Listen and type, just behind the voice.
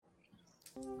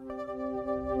We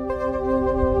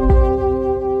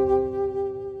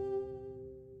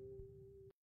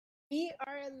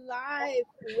are live.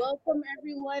 Welcome,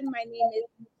 everyone. My name is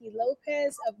Niki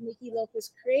Lopez of Niki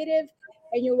Lopez Creative,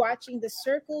 and you're watching The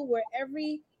Circle, where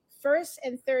every first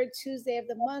and third Tuesday of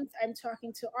the month, I'm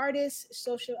talking to artists,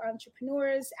 social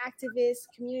entrepreneurs, activists,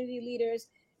 community leaders,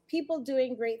 people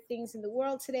doing great things in the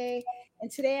world today. And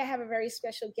today I have a very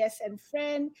special guest and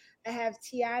friend. I have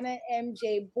Tiana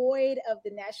M.J. Boyd of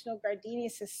the National Gardenia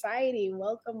Society.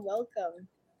 Welcome, welcome.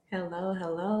 Hello,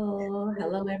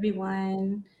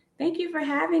 everyone. Thank you for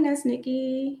having us,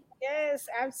 Niki. Yes,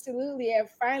 absolutely. I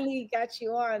finally got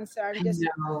you on, so I'm just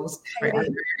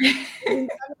excited. We've been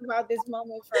talking about this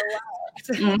moment for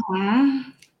a while.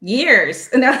 Years.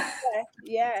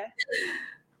 Yeah.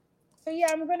 So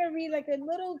I'm gonna read like a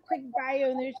little quick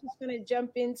bio, and they're just gonna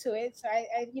jump into it. So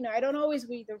I don't always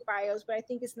read their bios, but I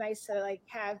think it's nice to like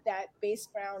have that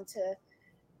background to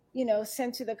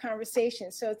center the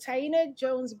conversation. So Tiana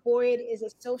Jones Boyd is a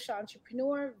social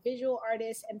entrepreneur, visual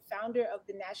artist, and founder of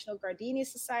the National Gardenia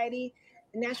Society.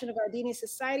 The National Gardenia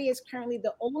Society is currently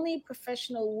the only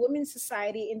professional women's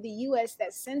society in the U.S.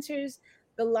 that centers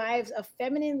the lives of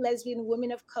feminine lesbian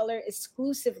women of color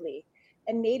exclusively.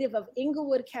 A native of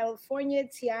Inglewood, California,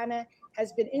 Tiana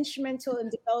has been instrumental in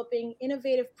developing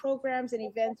innovative programs and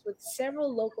events with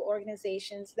several local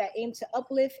organizations that aim to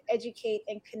uplift, educate,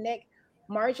 and connect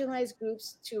marginalized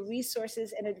groups to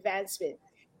resources and advancement.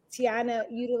 Tiana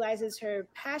utilizes her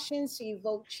passions to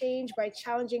evoke change by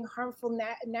challenging harmful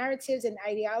narratives and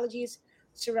ideologies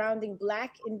surrounding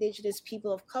Black, Indigenous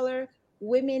people of color,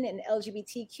 women, and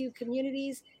LGBTQ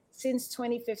communities. Since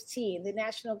 2015, the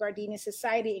National Gardenia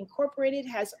Society Incorporated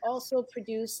has also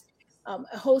produced a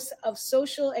host of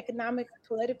social, economic,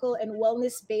 political, and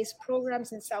wellness-based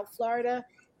programs in South Florida,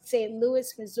 St.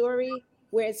 Louis, Missouri,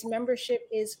 where its membership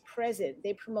is present.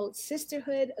 They promote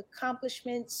sisterhood,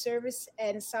 accomplishment, service,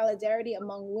 and solidarity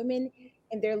among women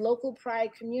in their local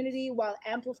pride community while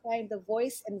amplifying the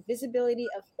voice and visibility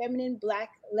of feminine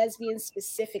Black lesbians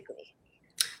specifically.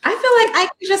 I feel like I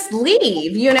can just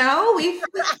leave, we've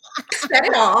said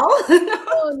it all.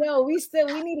 No, we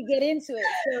need to get into it.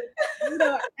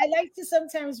 So, I like to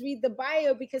sometimes read the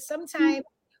bio because sometimes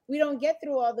we don't get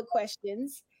through all the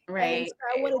questions. Right. And so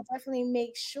I want to definitely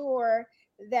make sure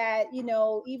that,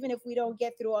 even if we don't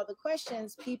get through all the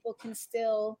questions, people can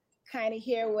still kind of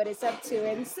hear what it's up to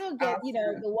and still get,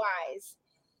 the whys.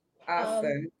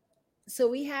 Awesome. So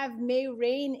we have May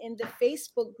Rain in the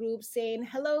Facebook group saying,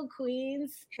 hello,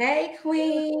 queens. Hey,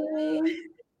 queen.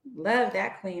 Love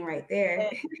that queen right there.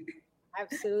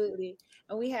 Absolutely.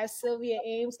 And we have Sylvia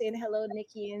Ames saying hello,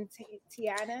 Niki and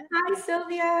Tiana. Hi,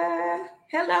 Sylvia.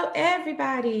 Hello,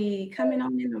 everybody coming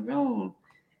on in the room.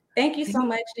 Thank you so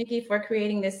much, Niki, for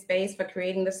creating this space, for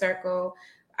creating the circle.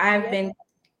 I've been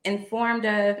informed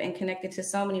of and connected to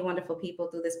so many wonderful people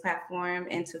through this platform.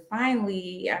 And to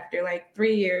finally, after like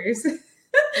 3 years, be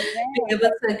able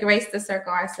to grace the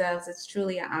circle ourselves, it's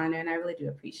truly an honor, and I really do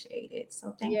appreciate it.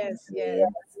 So thank you. Yes.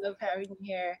 I love having you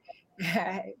here.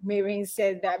 Maureen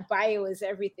said that bio is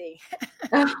everything.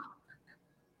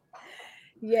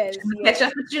 Yes. Catch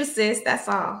up with you, sis. That's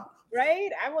all.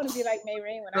 Right? I want to be like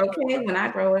Maureen when I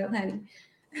grow up, honey.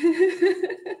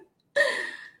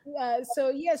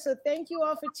 So thank you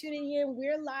all for tuning in.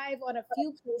 We're live on a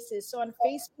few places. So on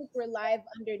Facebook, we're live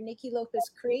under Niki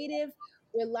Lopez Creative.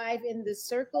 We're live in The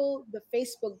Circle, the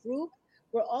Facebook group.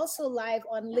 We're also live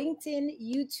on LinkedIn,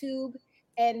 YouTube,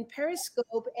 and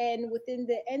Periscope. And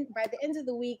by the end of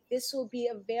the week, this will be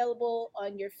available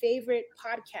on your favorite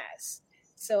podcasts.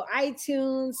 So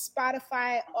iTunes,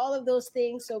 Spotify, all of those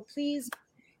things. So please,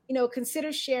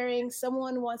 consider sharing.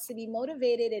 Someone wants to be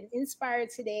motivated and inspired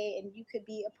today, and you could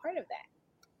be a part of that.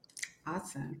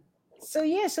 Awesome. So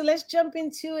let's jump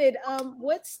into it.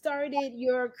 What started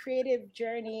your creative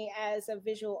journey as a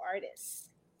visual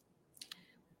artist?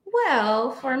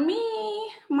 Well, for me,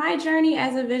 my journey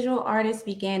as a visual artist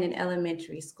began in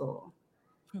elementary school.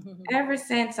 Ever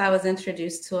since I was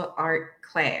introduced to an art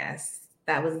class,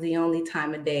 that was the only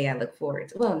time of day I look forward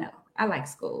to. Well, no, I like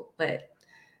school, but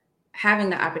having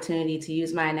the opportunity to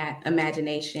use my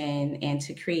imagination and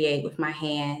to create with my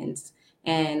hands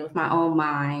and with my own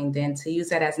mind, and to use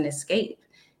that as an escape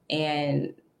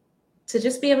and to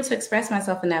just be able to express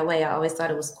myself in that way. I always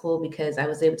thought it was cool because I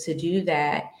was able to do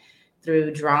that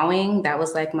through drawing. That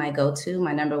was like my go-to,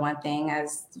 my number one thing. I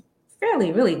was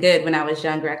really good when I was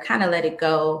younger. I kind of let it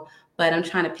go, but I'm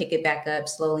trying to pick it back up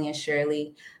slowly and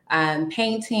surely.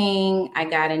 Painting, I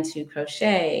got into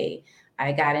crochet.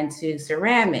 I got into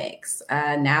ceramics,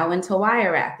 now into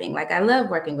wire wrapping. Like, I love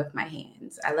working with my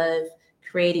hands. I love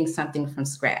creating something from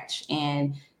scratch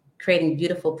and creating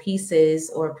beautiful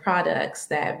pieces or products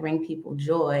that bring people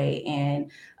joy and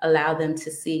allow them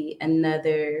to see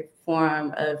another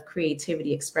form of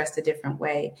creativity expressed a different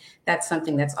way. That's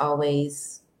something that's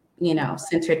always,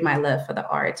 centered my love for the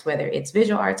arts, whether it's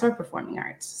visual arts or performing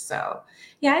arts. So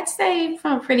yeah, I'd say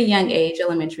from a pretty young age,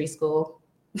 elementary school.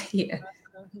 Yeah.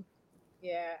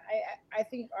 Yeah, I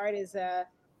think art is a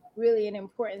really an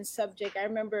important subject. I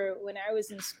remember when I was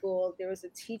in school, there was a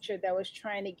teacher that was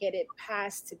trying to get it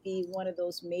passed to be one of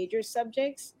those major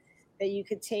subjects that you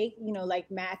could take,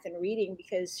 like math and reading,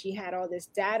 because she had all this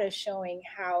data showing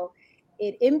how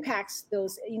it impacts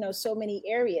those, so many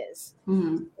areas.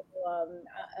 Mhm.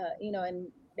 And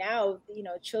now,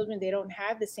 children, they don't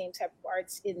have the same type of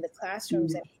arts in the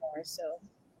classrooms Mhm. anymore. So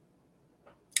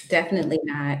Definitely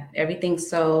not. Everything's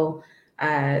so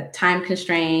time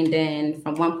constrained and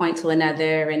from one point to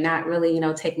another, and not really,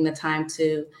 taking the time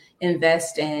to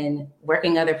invest in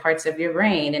working other parts of your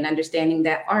brain and understanding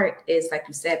that art is, like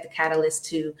you said, the catalyst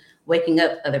to waking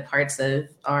up other parts of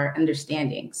our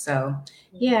understanding. So,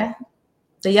 yeah,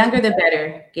 the younger the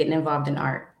better getting involved in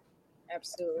art.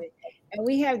 absolutely. And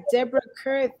we have Deborah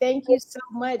Kerr. Thank you so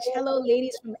much. Hello,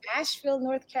 ladies from Asheville,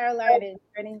 North Carolina.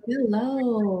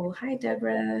 Hello. Hi,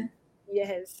 Deborah.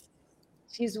 Yes,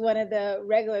 she's one of the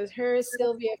regulars. Her,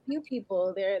 Sylvia, a few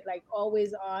people. They're like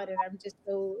always on, and I'm just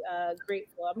so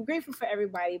grateful. I'm grateful for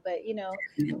everybody, but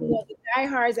Definitely. the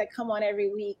diehards that come on every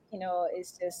week,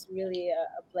 is just really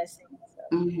a blessing.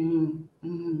 So. Hmm.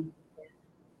 Hmm.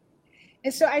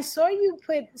 And so I saw you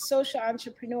put social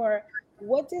entrepreneur.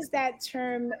 What does that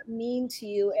term mean to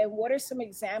you? And what are some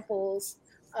examples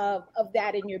of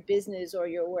that in your business or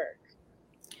your work?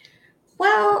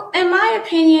 Well, in my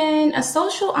opinion, a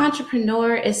social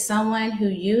entrepreneur is someone who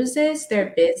uses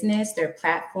their business, their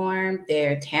platform,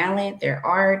 their talent, their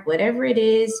art, whatever it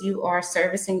is you are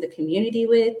servicing the community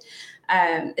with.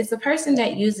 It's a person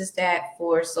that uses that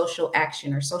for social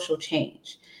action or social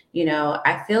change.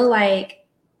 I feel like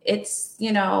it's,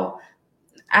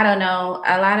 I don't know.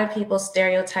 A lot of people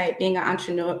stereotype being an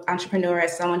entrepreneur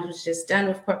as someone who's just done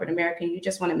with corporate America. You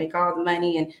just want to make all the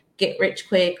money and get rich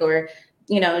quick, or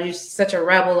you're such a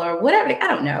rebel or whatever. I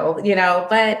don't know,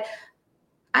 but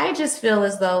I just feel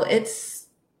as though it's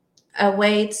a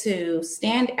way to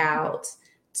stand out,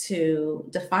 to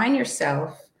define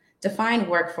yourself, define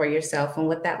work for yourself and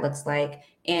what that looks like,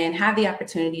 and have the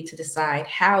opportunity to decide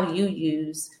how you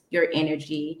use your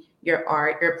energy, your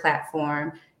art, your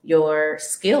platform, your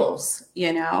skills,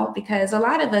 because a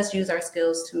lot of us use our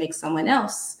skills to make someone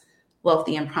else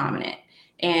wealthy and prominent.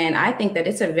 And I think that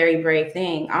it's a very brave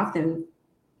thing, often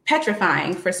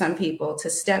petrifying for some people, to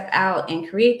step out and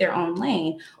create their own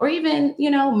lane, or even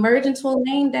merge into a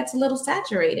lane that's a little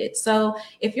saturated. So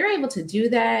if you're able to do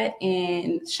that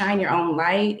and shine your own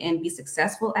light and be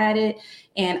successful at it,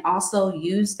 and also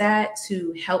use that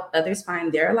to help others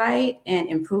find their light and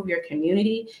improve your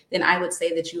community, then I would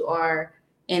say that you are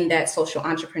in that social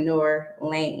entrepreneur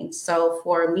lane. So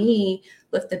for me,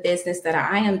 with the business that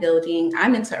I am building,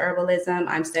 I'm into herbalism.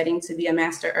 I'm studying to be a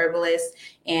master herbalist,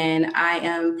 and I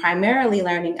am primarily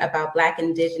learning about Black,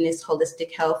 Indigenous,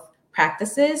 holistic health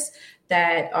practices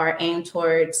that are aimed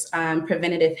towards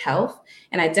preventative health.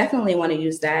 And I definitely want to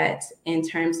use that in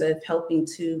terms of helping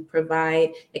to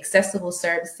provide accessible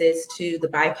services to the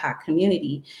BIPOC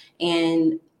community.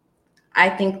 And I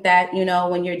think that,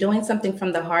 when you're doing something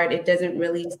from the heart, it doesn't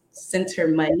really center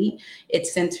money, it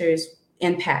centers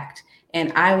impact.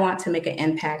 And I want to make an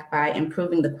impact by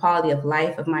improving the quality of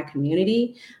life of my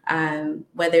community,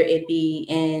 whether it be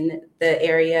in the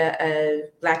area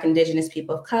of Black, Indigenous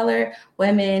people of color,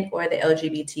 women, or the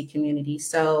LGBT community.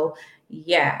 So,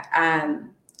 yeah.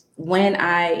 When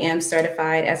I am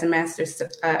certified as a master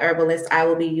herbalist, I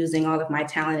will be using all of my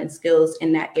talent and skills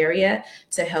in that area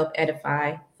to help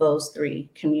edify those three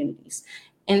communities.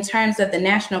 In terms of the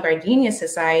National Gardenia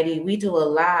Society, we do a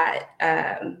lot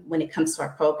when it comes to our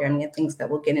programming and things that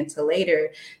we'll get into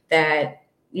later that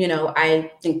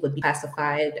I think would be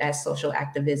classified as social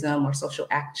activism or social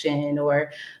action,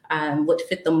 or would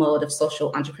fit the mold of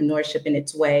social entrepreneurship in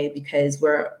its way, because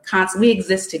we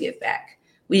exist to give back.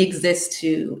 We exist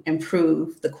to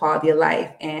improve the quality of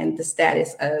life and the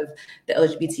status of the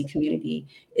LGBT community.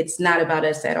 It's not about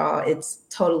us at all. It's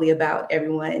totally about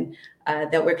everyone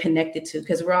that we're connected to,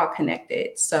 because we're all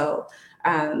connected. So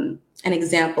an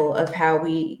example of how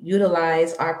we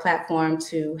utilize our platform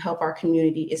to help our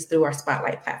community is through our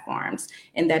spotlight platforms.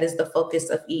 And that is the focus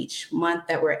of each month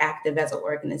that we're active as an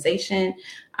organization.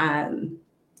 And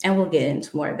we'll get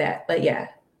into more of that. But yeah,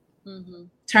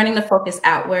 turning the focus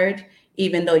outward,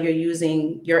 even though you're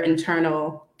using your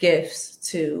internal gifts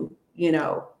to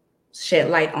shed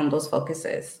light on those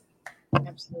focuses.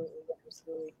 Absolutely,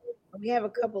 absolutely. We have a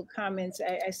couple comments.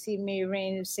 I see Mary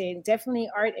Rain is saying definitely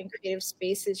art and creative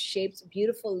spaces shaped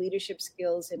beautiful leadership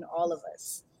skills in all of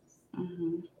us.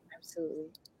 Mm-hmm. Absolutely.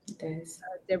 It does.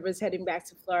 Deborah's heading back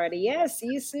to Florida. Yes, see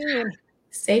you soon.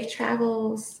 Safe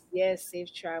travels. Yes,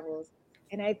 safe travels.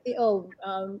 And I think, oh,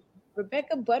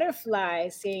 Rebecca Butterfly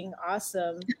saying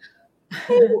awesome.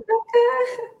 Hey,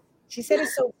 Rebecca. She said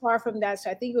it's so far from that.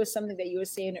 So I think it was something that you were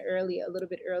saying earlier, a little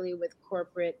bit earlier with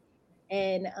corporate.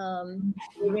 And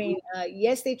Lorraine,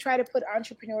 yes, they try to put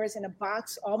entrepreneurs in a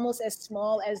box almost as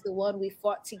small as the one we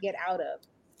fought to get out of.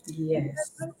 Isn't that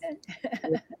Yes. something?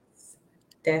 Yes.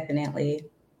 Definitely.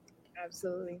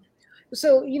 Absolutely.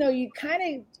 So, you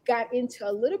kind of got into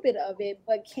a little bit of it,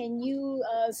 but can you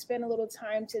spend a little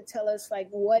time to tell us, like,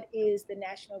 what is the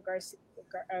National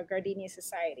Gardenia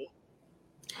Society?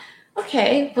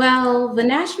 Okay, well, the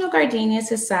National Gardenia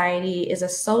Society is a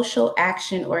social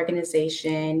action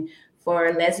organization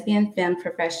for lesbian femme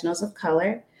professionals of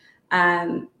color.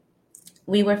 Um,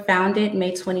 we were founded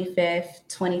May 25th,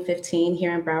 2015,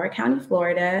 here in Broward County,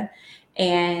 Florida,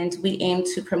 and we aim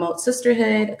to promote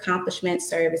sisterhood, accomplishment,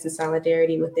 service, and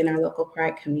solidarity within our local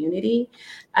pride community.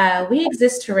 We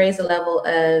exist to raise the level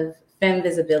of femme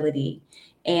visibility,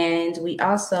 and we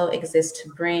also exist to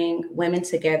bring women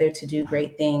together to do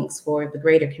great things for the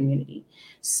greater community.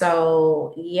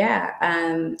 So, yeah,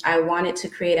 I wanted to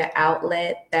create an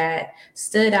outlet that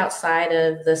stood outside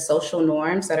of the social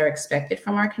norms that are expected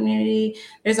from our community.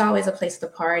 There's always a place to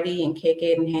party and kick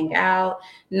it and hang out,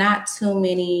 not too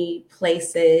many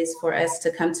places for us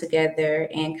to come together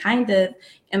and kind of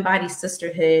embody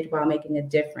sisterhood while making a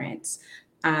difference.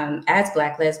 As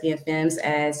Black lesbian femmes,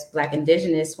 as Black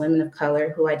Indigenous women of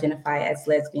color who identify as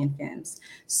lesbian femmes.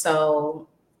 So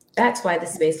that's why the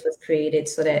space was created,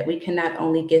 so that we can not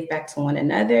only give back to one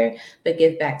another, but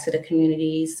give back to the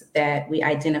communities that we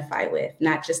identify with,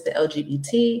 not just the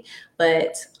LGBT,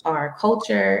 but our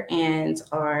culture and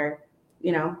our,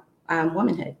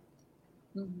 womanhood.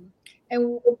 Mm-hmm.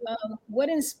 And what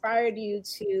inspired you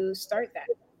to start that?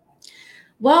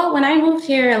 Well, when I moved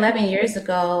here 11 years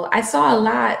ago, I saw a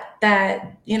lot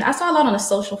I saw a lot on the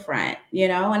social front,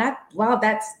 while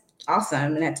that's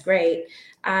awesome and that's great,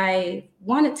 I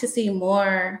wanted to see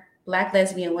more Black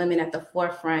lesbian women at the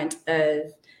forefront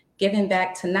of giving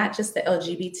back to not just the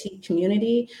LGBT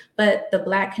community, but the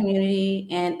Black community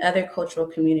and other cultural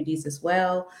communities as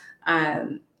well.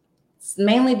 Um,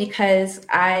 Mainly because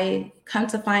I come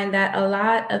to find that a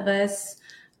lot of us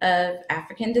of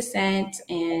African descent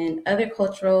and other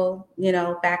cultural,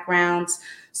 backgrounds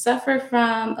suffer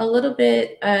from a little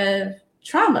bit of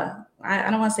trauma.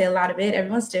 I don't want to say a lot of it,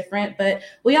 everyone's different, but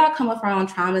we all come with our own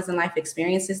traumas and life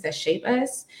experiences that shape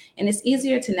us. And it's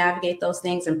easier to navigate those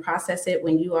things and process it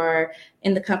when you are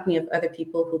in the company of other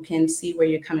people who can see where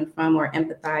you're coming from or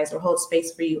empathize or hold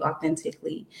space for you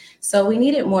authentically. So we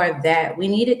needed more of that. We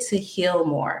needed to heal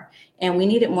more, and we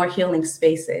needed more healing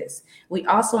spaces. We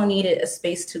also needed a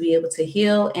space to be able to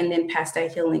heal and then pass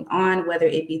that healing on, whether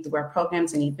it be through our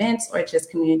programs and events or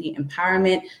just community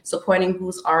empowerment, supporting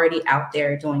who's already out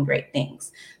there doing great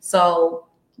things. So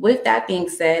with that being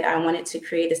said, I wanted to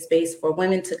create a space for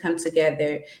women to come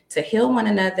together to heal one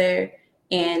another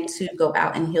and to go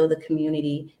out and heal the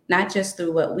community, not just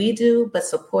through what we do, but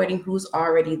supporting who's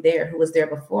already there, who was there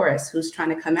before us, who's trying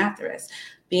to come after us.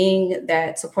 Being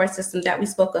that support system that we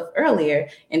spoke of earlier,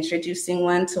 introducing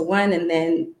one to one, and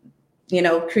then,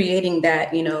 creating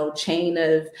that, chain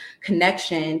of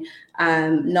connection,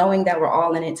 knowing that we're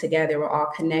all in it together, we're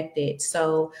all connected.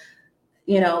 So,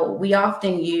 we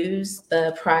often use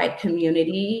the pride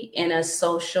community in a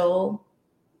social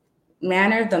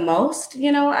manner the most,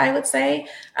 I would say.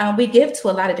 We give to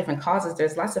a lot of different causes.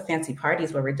 There's lots of fancy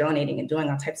parties where we're donating and doing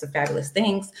all types of fabulous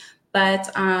things. But,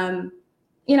 and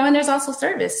there's also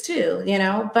service too,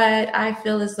 but I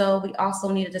feel as though we also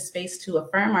needed a space to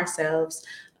affirm ourselves,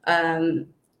 affirm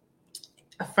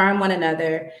one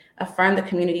another, affirm the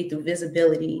community through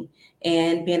visibility,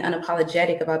 and being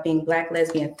unapologetic about being Black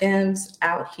lesbian femmes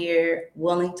out here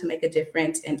willing to make a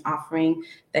difference and offering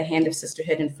the hand of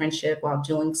sisterhood and friendship while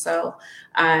doing so.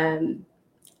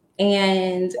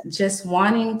 And just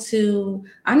wanting to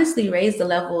honestly raise the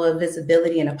level of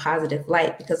visibility in a positive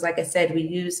light, because like I said, we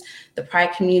use the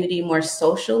pride community more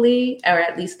socially, or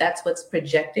at least that's what's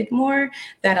projected more,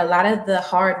 that a lot of the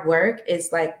hard work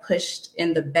is like pushed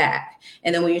in the back.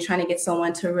 And then when you're trying to get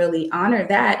someone to really honor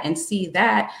that and see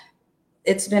that,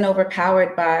 it's been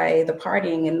overpowered by the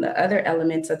partying and the other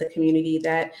elements of the community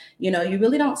that, you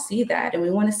really don't see that. And we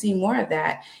want to see more of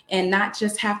that, and not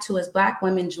just have to, as Black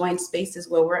women, join spaces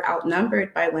where we're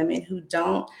outnumbered by women who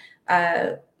don't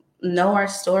know our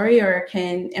story or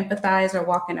can empathize or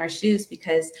walk in our shoes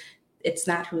because it's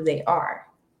not who they are.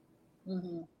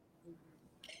 Mm-hmm.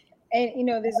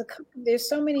 And there's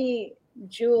so many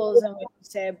jewels in what you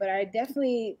said, but I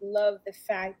definitely love the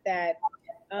fact that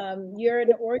you're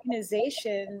an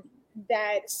organization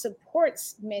that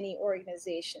supports many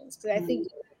organizations. Because I think,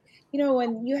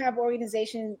 when you have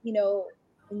organization,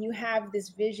 when you have this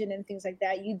vision and things like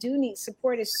that, you do need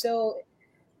support is so,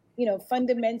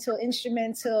 fundamental,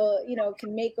 instrumental,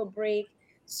 can make or break.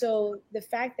 So the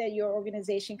fact that your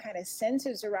organization kind of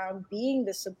centers around being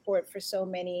the support for so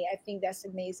many, I think that's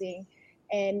amazing.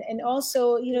 And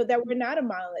also, that we're not a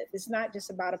monolith. It's not just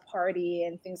about a party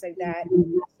and things like that.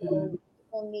 So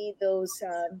people need those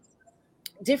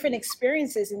different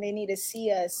experiences, and they need to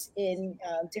see us in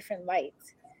different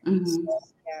lights. Mm-hmm. So,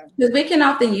 yeah. Because we can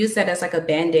often use that as like a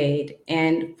Band-Aid.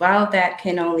 And while that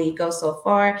can only go so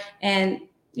far, and,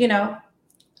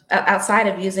 outside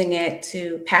of using it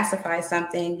to pacify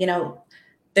something,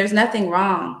 there's nothing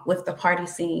wrong with the party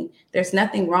scene. There's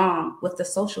nothing wrong with the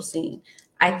social scene.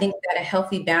 I think that a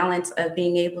healthy balance of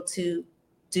being able to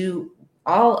do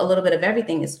a little bit of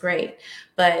everything is great.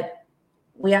 But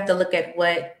we have to look at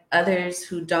what others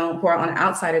who are on the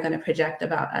outside are going to project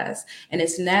about us. And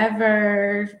it's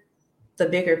never the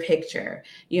bigger picture,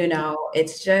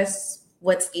 it's just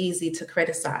what's easy to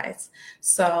criticize.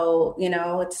 So,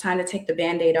 it's time to take the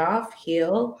Band-Aid off,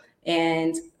 heal,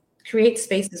 and create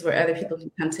spaces where other people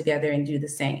can come together and do the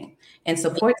same, and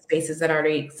support spaces that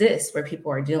already exist where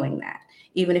people are doing that,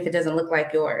 even if it doesn't look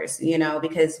like yours,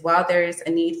 because while there's a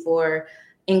need for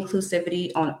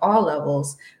inclusivity on all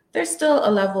levels, there's still a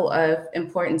level of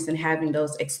importance in having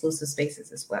those exclusive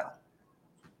spaces as well.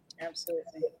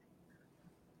 Absolutely.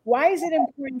 Why is it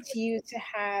important to you to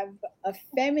have a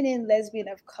feminine lesbian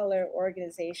of color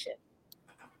organization?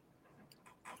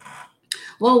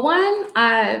 Well, one,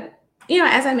 as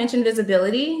I mentioned,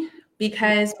 visibility,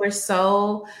 because we're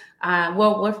so,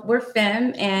 we're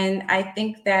femme. And I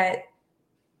think that,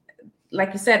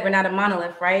 like you said, we're not a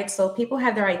monolith, right? So people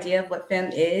have their idea of what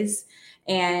femme is.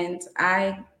 And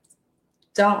I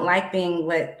don't like being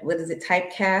what is it,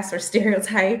 typecast or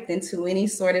stereotyped into any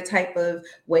sort of type of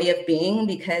way of being,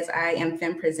 because I am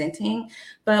femme presenting.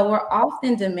 But we're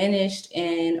often diminished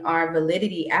in our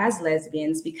validity as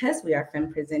lesbians because we are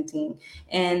femme presenting,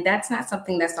 and that's not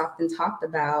something that's often talked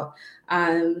about.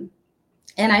 And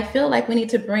I feel like we need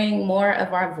to bring more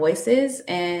of our voices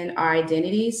and our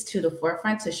identities to the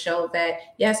forefront to show that,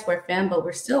 yes, we're femme, but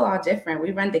we're still all different.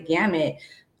 We run the gamut.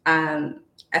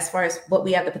 As far as what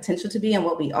we have the potential to be and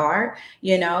what we are,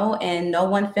 and no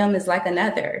one film is like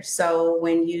another. So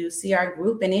when you see our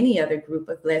group and any other group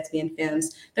of lesbian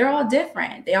films, they're all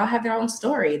different. They all have their own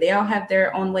story. They all have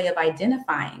their own way of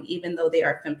identifying, even though they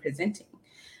are femme presenting.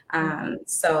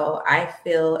 So I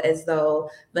feel as though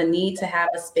the need to have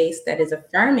a space that is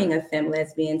affirming of femme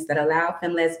lesbians, that allow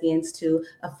femme lesbians to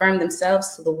affirm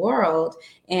themselves to the world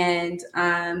and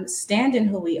stand in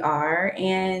who we are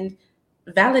and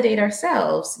validate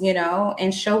ourselves,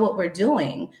 and show what we're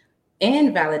doing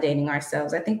in validating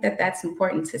ourselves. I think that that's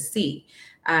important to see.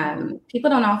 People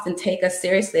don't often take us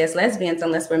seriously as lesbians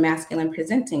unless we're masculine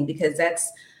presenting, because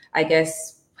that's, I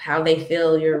guess, how they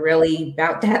feel you're really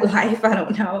about that life. I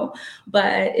don't know,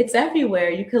 but it's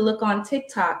everywhere. You could look on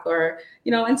TikTok or,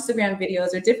 Instagram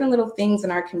videos or different little things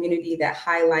in our community that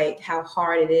highlight how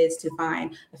hard it is to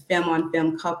find a femme on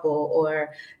femme couple, or,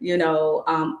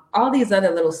 all these other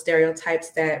little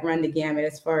stereotypes that run the gamut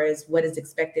as far as what is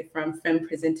expected from femme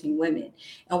presenting women.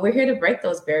 And we're here to break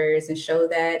those barriers and show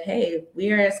that, hey,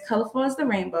 we are as colorful as the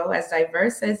rainbow, as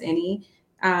diverse as any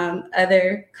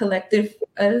other collective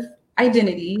of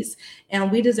identities, and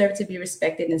we deserve to be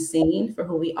respected and seen for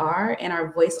who we are, and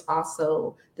our voice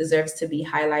also deserves to be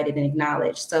highlighted and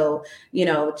acknowledged. So,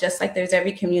 just like there's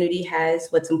every community has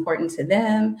what's important to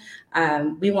them,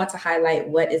 we want to highlight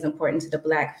what is important to the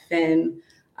Black femme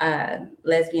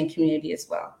lesbian community as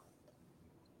well.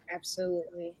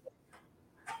 Absolutely.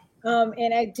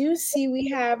 And I do see we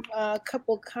have a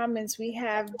couple comments. We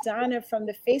have Donna from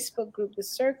the Facebook group, The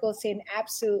Circle, saying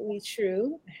absolutely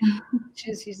true.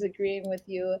 She's agreeing with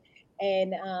you.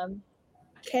 And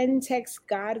Ken texts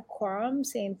God Quam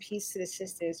saying peace to the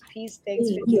sisters. Peace.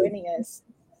 Thanks for joining us.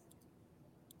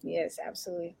 Yes,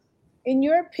 absolutely. In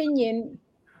your opinion,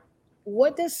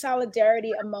 what does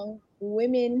solidarity among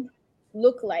women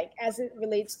look like as it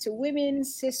relates to women,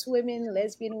 cis women,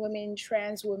 lesbian women,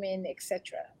 trans women,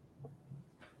 etc.?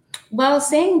 Well,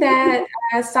 seeing that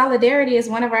solidarity is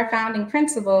one of our founding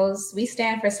principles, we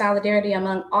stand for solidarity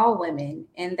among all women.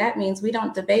 And that means we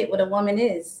don't debate what a woman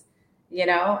is. You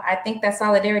know, I think that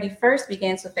solidarity first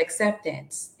begins with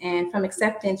acceptance. And from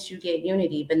acceptance, you get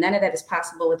unity, but none of that is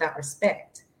possible without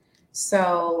respect.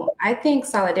 So I think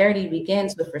solidarity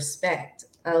begins with respect,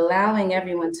 allowing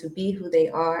everyone to be who they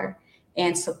are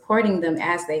and supporting them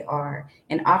as they are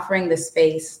and offering the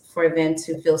space for them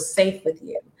to feel safe with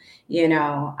you,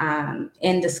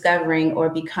 in discovering or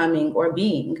becoming or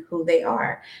being who they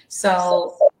are.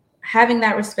 So having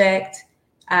that respect,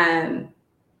 um,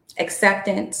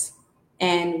 acceptance.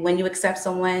 And when you accept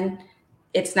someone,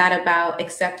 it's not about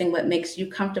accepting what makes you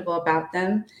comfortable about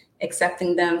them,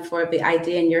 accepting them for the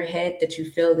idea in your head that you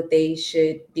feel that they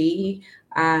should be,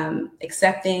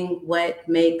 accepting what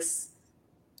makes,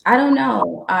 I don't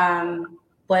know,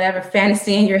 whatever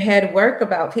fantasy in your head work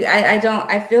about people.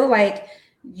 I feel like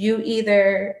you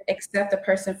either accept a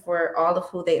person for all of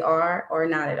who they are or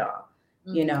not at all.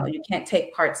 You can't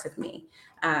take parts of me.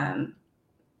 Um,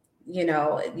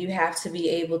 you have to be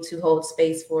able to hold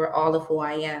space for all of who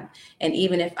I am. And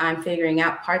even if I'm figuring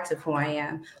out parts of who I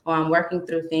am, or I'm working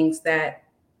through things that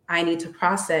I need to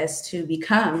process to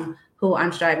become who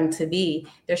I'm striving to be,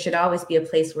 there should always be a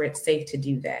place where it's safe to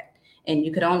do that. And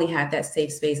you could only have that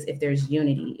safe space if there's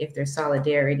unity, if there's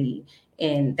solidarity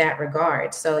in that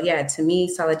regard. So, yeah, to me,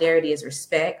 solidarity is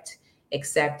respect,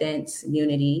 acceptance,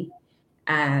 unity,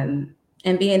 um,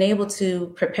 and being able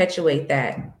to perpetuate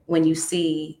that when you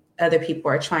see other people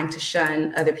are trying to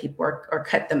shun other people or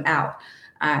cut them out.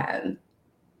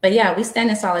 But yeah, we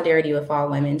stand in solidarity with all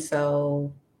women.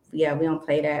 So yeah, we don't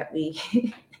play that.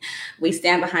 We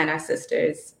stand behind our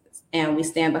sisters, and we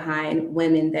stand behind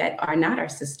women that are not our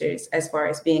sisters as far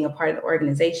as being a part of the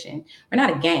organization. We're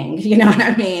not a gang, you know what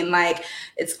I mean? Like,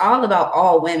 it's all about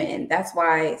all women. That's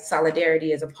why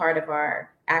solidarity is a part of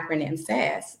our acronym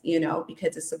SAS,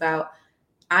 because it's about,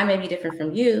 I may be different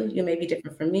from you, you may be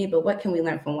different from me, but what can we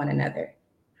learn from one another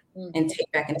and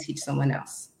take back and teach someone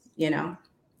else, And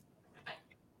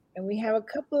we have a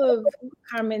couple of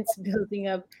comments building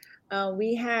up.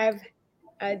 We have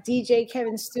DJ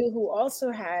Kevin Stew, who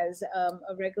also has a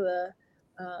regular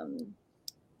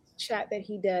chat that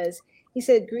he does. He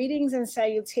said, "Greetings and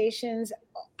salutations,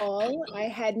 all. I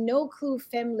had no clue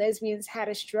femme lesbians had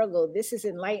a struggle. This is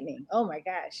enlightening." Oh my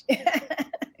gosh.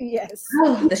 Yes.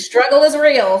 Oh, the struggle is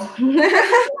real.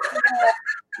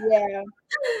 Yeah.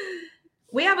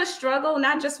 We have a struggle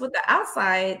not just with the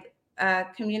outside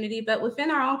community, but within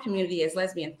our own community as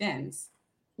lesbian femmes.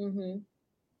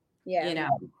 Yeah.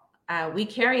 We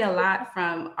carry a lot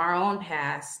from our own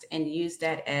past and use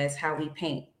that as how we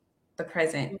paint the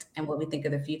present and what we think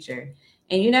of the future.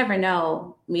 And you never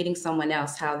know, meeting someone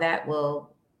else, how that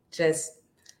will just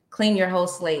clean your whole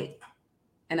slate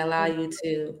and allow you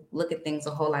to look at things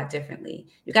a whole lot differently.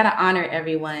 You got to honor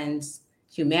everyone's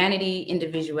humanity,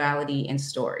 individuality, and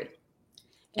story.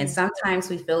 And sometimes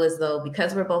we feel as though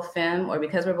because we're both femme or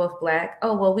because we're both Black,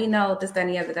 oh, well, we know this, that, and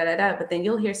the other, da, da, da. But then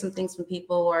you'll hear some things from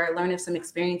people or learn of some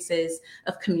experiences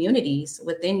of communities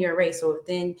within your race or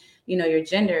within, your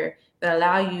gender that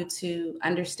allow you to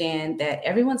understand that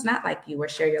everyone's not like you or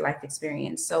share your life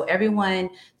experience. So everyone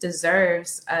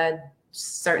deserves a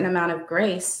certain amount of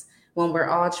grace when we're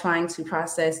all trying to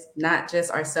process not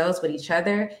just ourselves, but each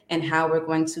other and how we're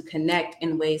going to connect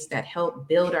in ways that help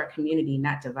build our community,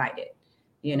 not divide it.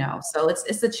 So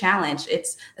it's a challenge.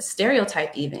 It's a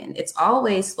stereotype. Even it's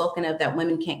always spoken of that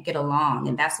women can't get along,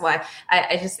 and that's why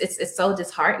it's so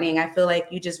disheartening. I feel like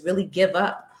you just really give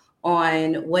up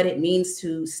on what it means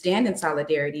to stand in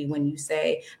solidarity when you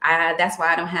say, that's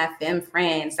why I don't have femme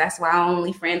friends. That's why I'm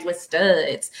only friends with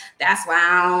studs. That's why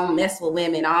I don't mess with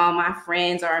women. All my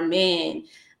friends are men.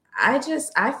 I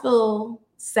feel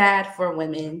sad for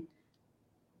women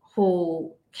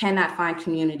who cannot find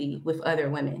community with other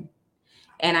women.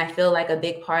 And I feel like a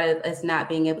big part of us not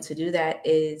being able to do that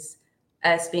is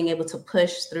us being able to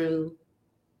push through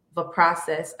the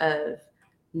process of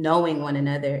knowing one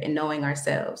another and knowing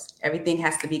ourselves. Everything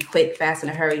has to be quick, fast, in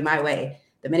a hurry, my way.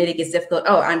 The minute it gets difficult,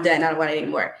 oh, I'm done. I don't want it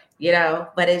anymore.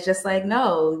 But it's just like,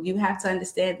 no, you have to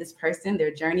understand this person,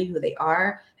 their journey, who they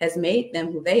are, has made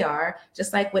them who they are,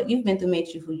 just like what you've been through made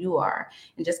you who you are.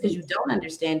 And just because you don't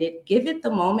understand it, give it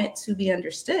the moment to be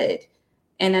understood.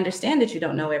 And understand that you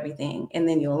don't know everything. And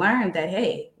then you'll learn that,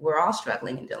 hey, we're all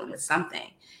struggling and dealing with something.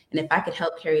 And if I could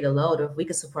help carry the load, or if we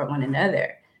could support one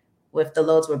another with the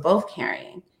loads we're both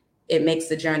carrying, it makes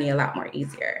the journey a lot more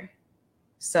easier.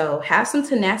 So have some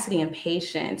tenacity and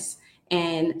patience.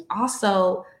 And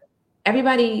also,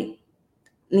 everybody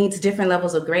needs different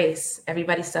levels of grace.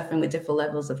 Everybody's suffering with different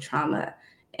levels of trauma.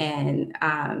 And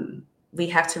we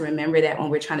have to remember that when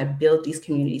we're trying to build these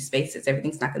community spaces,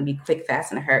 everything's not going to be quick,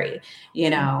 fast, in a hurry. We're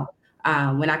not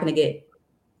going to get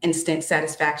instant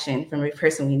satisfaction from every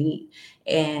person we meet.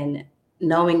 And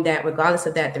knowing that regardless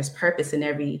of that, there's purpose in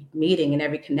every meeting and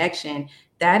every connection,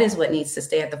 that is what needs to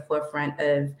stay at the forefront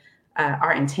of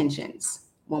our intentions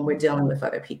when we're dealing with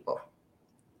other people.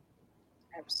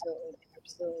 Absolutely.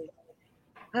 Absolutely.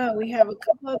 Oh, we have a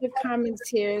couple other comments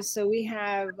here. So we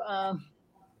have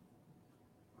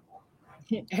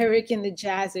Eric in the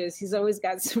Jazzers. He's always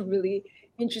got some really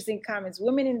interesting comments.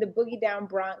 Women in the boogie down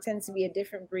Bronx tends to be a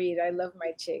different breed. I love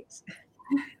my chicks.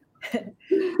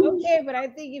 Okay, but I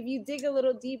think if you dig a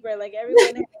little deeper, like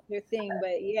everyone has their thing.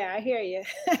 But yeah, I hear you.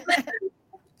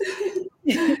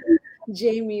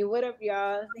 Jamie, what up,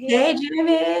 y'all? Hey,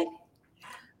 Jamie.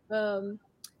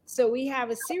 So we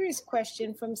have a serious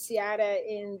question from Siada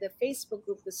in the Facebook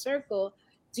group, The Circle.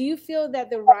 Do you feel that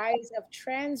the rise of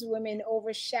trans women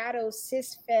overshadows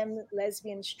cis femme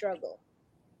lesbian struggle?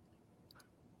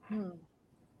 No,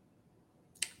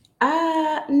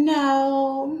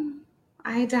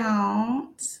 I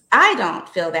don't. I don't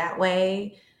feel that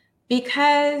way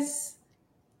because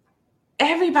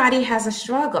everybody has a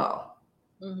struggle.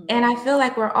 Mm-hmm. And I feel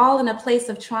like we're all in a place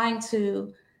of trying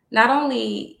to not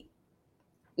only,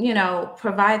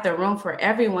 provide the room for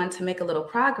everyone to make a little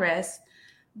progress,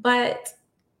 but,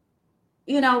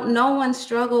 no one's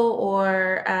struggle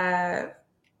or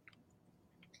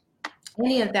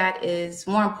any of that is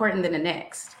more important than the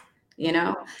next.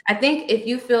 I think if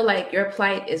you feel like your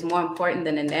plight is more important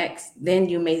than the next, then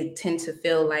you may tend to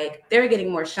feel like they're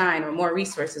getting more shine or more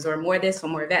resources or more this or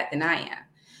more that than I am.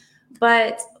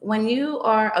 But when you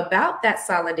are about that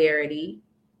solidarity,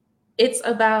 it's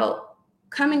about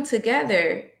coming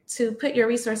together to put your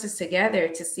resources together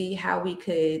to see how we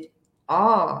could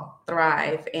all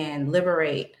thrive and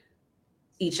liberate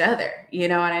each other. You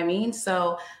know what I mean?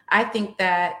 So I think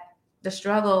that the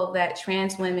struggle that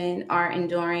trans women are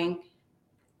enduring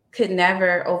could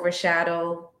never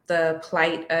overshadow the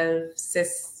plight of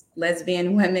cis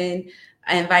lesbian women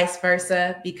and vice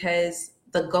versa, because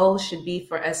the goal should be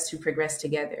for us to progress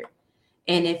together.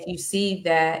 And if you see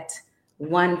that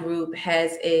one group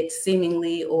has it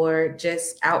seemingly or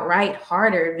just outright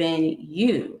harder than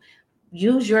you,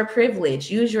 use your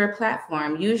privilege, use your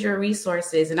platform, use your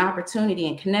resources and opportunity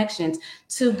and connections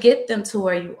to get them to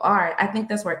where you are. I think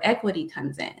that's where equity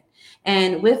comes in.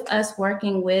 And with us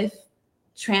working with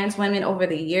trans women over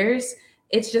the years,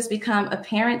 it's just become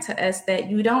apparent to us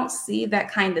that you don't see that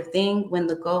kind of thing when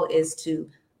the goal is to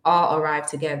all arrive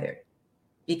together.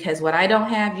 Because what I don't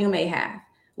have, you may have.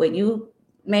 What you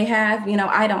may have,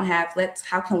 I don't have.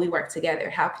 How can we work together?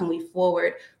 How can we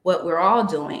forward what we're all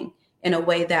doing in a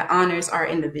way that honors our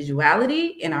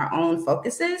individuality and our own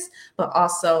focuses, but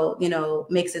also,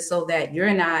 makes it so that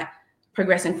you're not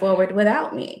progressing forward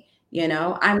without me.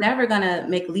 I'm never going to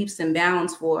make leaps and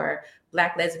bounds for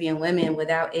Black lesbian women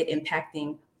without it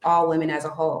impacting all women as a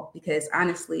whole. Because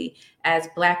honestly, as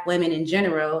Black women in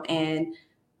general, and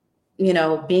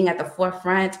being at the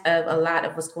forefront of a lot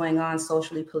of what's going on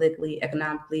socially, politically,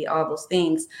 economically, all those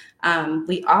things,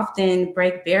 we often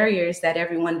break barriers that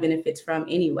everyone benefits from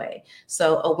anyway.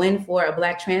 So a win for a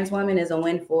Black trans woman is a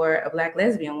win for a Black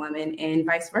lesbian woman and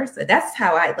vice versa. That's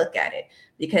how I look at it,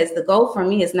 because the goal for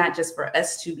me is not just for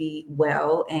us to be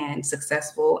well and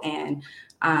successful and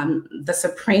the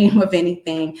supreme of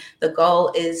anything. The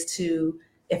goal is to,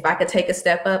 if I could take a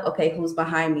step up, okay, who's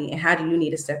behind me and how do you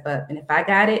need to step up? And if I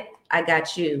got it, I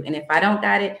got you. And if I don't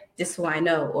got it, this is who I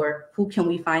know, or who can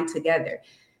we find together?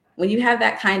 When you have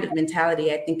that kind of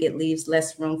mentality, I think it leaves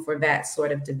less room for that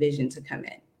sort of division to come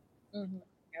in. Mm-hmm.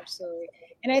 Absolutely.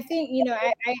 And I think,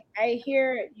 I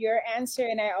hear your answer,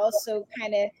 and I also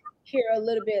kind of hear a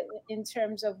little bit in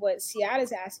terms of what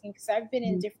Siada's asking, because I've been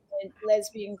in different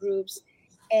lesbian groups,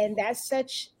 and that's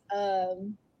such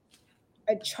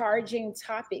a charging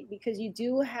topic, because you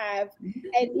do have,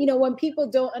 and when people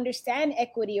don't understand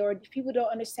equity, or people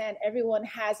don't understand everyone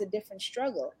has a different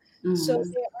struggle. So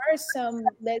there are some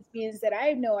lesbians that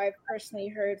I know I've personally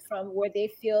heard from where they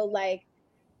feel like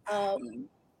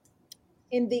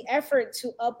in the effort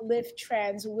to uplift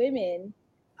trans women,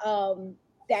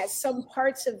 that some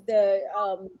parts of the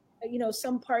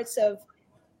some parts of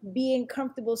being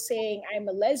comfortable saying I'm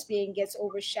a lesbian gets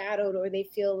overshadowed, or they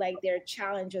feel like they're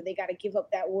challenged, or they got to give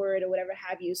up that word, or whatever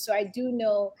have you. So I do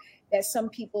know that some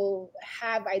people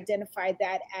have identified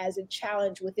that as a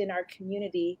challenge within our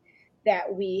community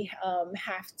that we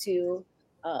have to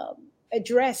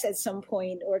address at some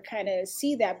point, or kind of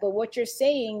see that. But what you're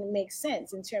saying makes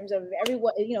sense in terms of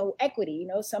everyone, equity.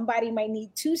 Somebody might need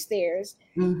two stairs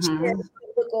to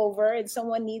look over, and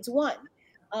someone needs one.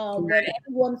 When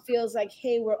everyone feels like,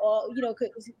 hey, we're all,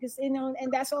 because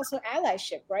and that's also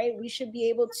allyship, right? We should be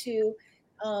able to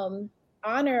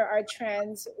honor our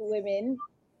trans women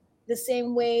the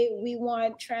same way we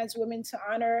want trans women to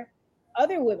honor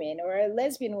other women or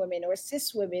lesbian women or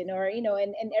cis women or and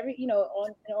every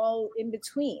on and all in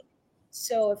between.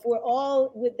 So if we're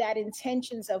all with that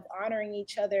intentions of honoring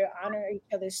each other, honor each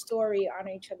other's story, honor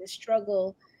each other's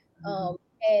struggle, Mhm.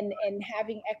 and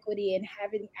having equity and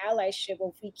having allyship,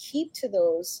 if we keep to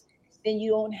those, then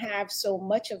you don't have so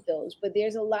much of those. But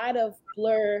there's a lot of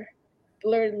blurred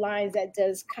lines that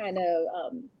does kind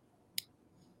of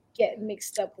get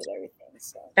mixed up with everything.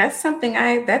 So That's something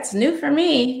that's new for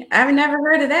me. I've never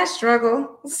heard of that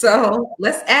struggle. So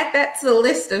let's add that to the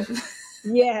list of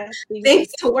yeah, things to things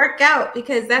to work out,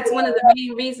 because that's one of the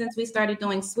main reasons we started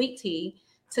doing Sweet Tea,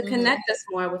 to hmm connect us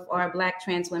more with our Black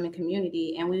trans women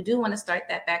community. And we do want to start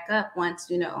that back up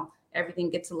once, everything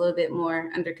gets a little bit more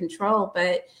under control.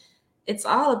 But it's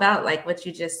all about, like what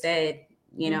you just said,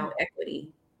 hmm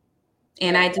equity.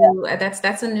 And I right. do,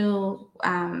 that's a new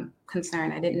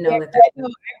concern. I didn't Yeah, know that. 'cause I know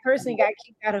I personally got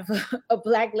kicked out of a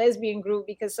black lesbian group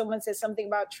because someone said something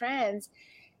about trans,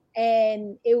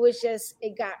 and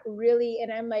it got really,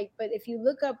 and I'm like, but if you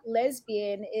look up,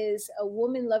 lesbian is a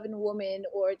woman loving woman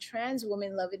or a trans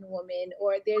woman loving woman,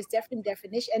 or there's different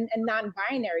definition, and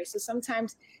non-binary. So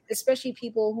sometimes, especially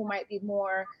people who might be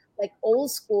more like old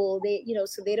school, they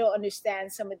so they don't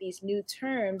understand some of these new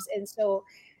terms. And so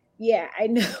yeah, I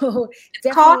know.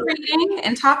 Call Definitely. reading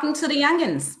and talking to the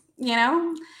youngins.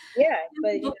 Yeah,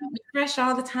 but People keep me fresh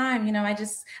all the time.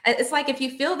 It's like, if you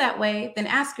feel that way, then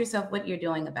ask yourself what you're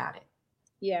doing about it.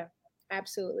 yeah,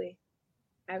 absolutely.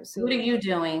 What are Absolutely. you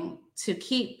doing to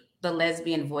keep the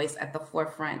lesbian voice at the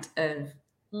forefront of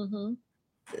Mm-hmm.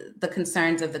 the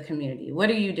concerns of the community?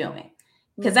 What are you doing?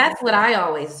 Because Mm-hmm. that's what I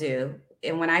always do.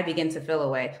 And when I begin to feel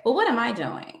away, well, what am I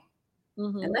doing? And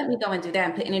Mm-hmm. let me go and do that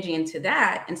and put energy into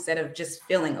that instead of just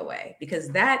feeling away, because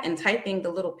that and typing the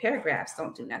little paragraphs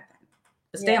don't do nothing.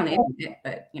 But stay Yeah, on the internet,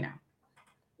 but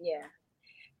yeah.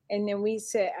 And then we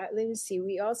said, let me see.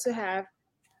 We also have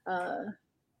uh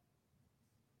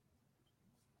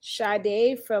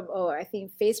Sade from I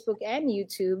think Facebook and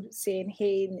YouTube saying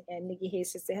hey, and Nikki, hey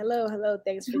sister, hello, hello,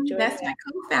 thanks for joining That's my us.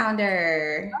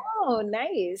 co-founder. Oh,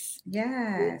 nice. We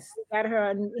Yes. got her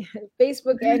on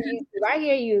Facebook and YouTube. I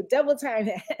hear you, double time.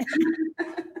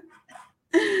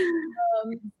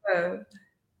 um, So,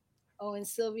 Oh, and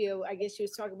Sylvia, I guess you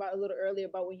was talking about a little earlier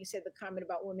about when you said the comment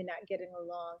about women not getting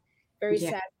along. Very yeah.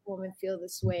 sad women feel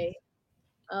this way.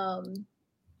 Um,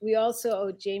 we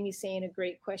also, Jamie saying a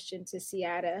great question to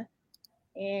Siata.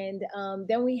 And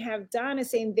then we have Donna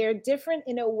saying they're different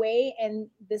in a way, and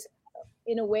this,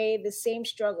 in a way, the same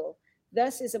struggle.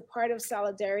 Thus is a part of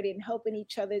solidarity and helping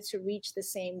each other to reach the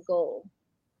same goal.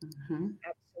 Mhm.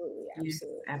 Absolutely, Yes,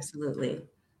 absolutely. absolutely.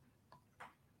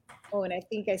 Oh, and I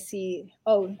think I see,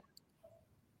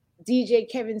 DJ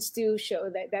Kevin Stew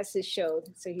show, that's his show.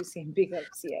 So he's saying big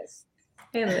ups, yes.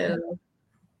 Hello.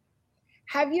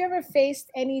 Have you ever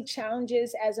faced any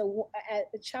challenges as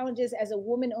challenges as a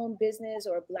woman-owned business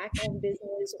or a black-owned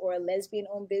business or a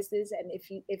lesbian-owned business? And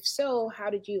if so,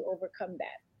 how did you overcome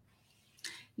that?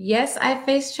 Yes, I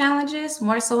face challenges,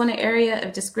 more so in the area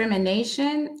of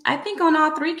discrimination. I think on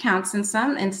all three counts in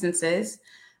some instances.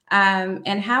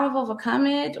 And how I've overcome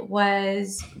it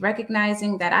was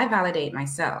recognizing that I validate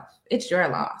myself. It's your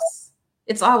loss.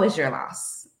 It's always your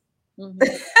loss.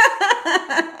 Mm-hmm.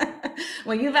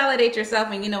 When you validate yourself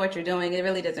and you know what you're doing, it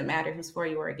really doesn't matter who's for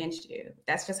you or against you.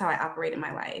 That's just how I operate in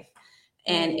my life.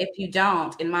 And Mm-hmm. if you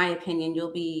don't, in my opinion,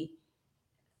 you'll be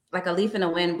like a leaf in the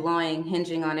wind blowing,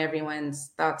 hinging on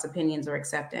everyone's thoughts, opinions, or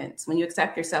acceptance. When you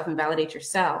accept yourself and validate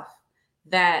yourself,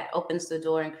 that opens the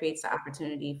door and creates the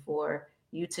opportunity for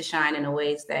you to shine in the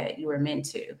ways that you were meant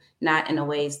to, not in the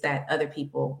ways that other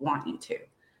people want you to.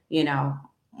 You know,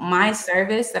 my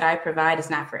service that I provide is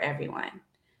not for everyone.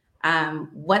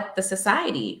 What the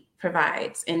society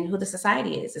provides and who the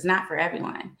society is not for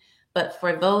everyone. But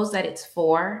for those that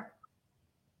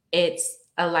it's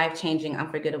a life-changing,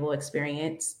 unforgettable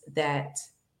experience that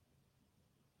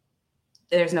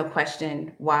there's no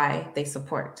question why they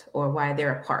support or why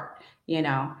they're a part.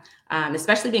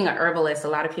 Especially being an herbalist, a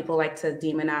lot of people like to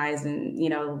demonize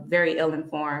and, very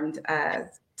ill-informed,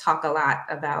 talk a lot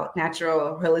about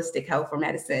natural holistic health or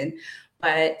medicine.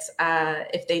 But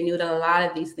if they knew that a lot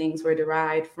of these things were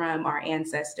derived from our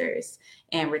ancestors,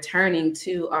 and returning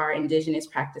to our indigenous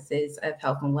practices of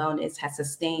health and wellness has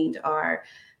sustained our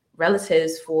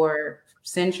relatives for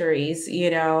centuries,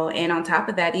 and on top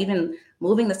of that, even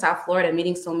moving to South Florida,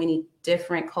 meeting so many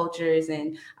different cultures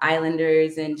and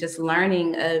islanders, and just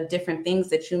learning of different things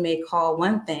that you may call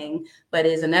one thing, but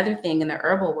is another thing in the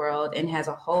herbal world and has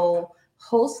a whole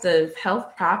host of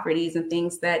health properties and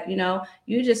things that,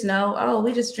 you just know, oh,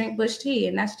 we just drink bush tea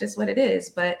and that's just what it is.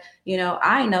 But,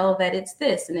 I know that it's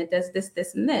this and it does this,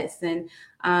 this, and this. And,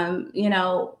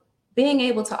 being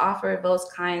able to offer those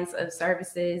kinds of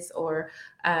services or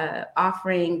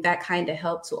offering that kind of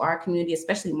help to our community,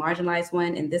 especially marginalized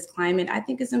one in this climate, I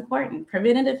think is important.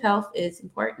 Preventative health is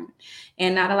important.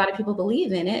 And not a lot of people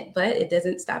believe in it, but it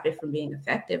doesn't stop it from being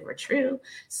effective or true.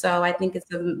 So I think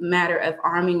it's a matter of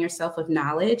arming yourself with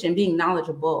knowledge and being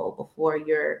knowledgeable before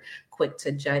you're quick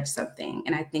to judge something.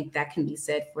 And I think that can be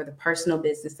said for the personal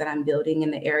business that I'm building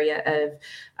in the area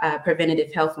of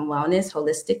preventative health and wellness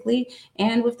holistically,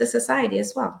 and with the society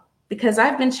as well. Because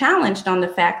I've been challenged on the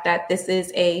fact that this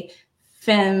is a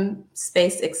femme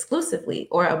space exclusively,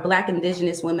 or a Black,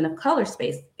 Indigenous, women of color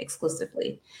space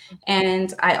exclusively.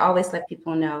 And I always let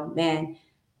people know, man,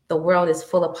 the world is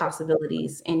full of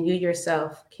possibilities, and you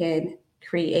yourself can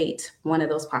create one of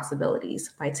those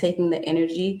possibilities by taking the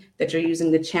energy that you're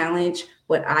using to challenge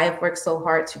what I have worked so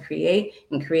hard to create,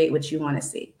 and create what you want to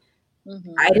see.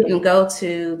 Mm-hmm. I didn't go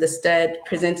to the stud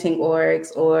presenting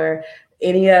orgs or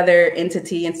any other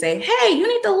entity and say, hey, you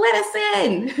need to let us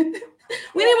in.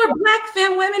 We need more Black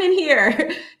femme women in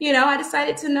here. I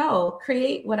decided to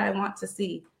create what I want to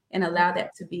see and allow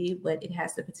that to be what it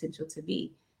has the potential to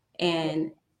be,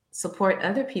 and support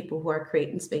other people who are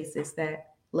creating spaces that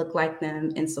look like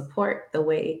them and support the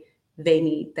way they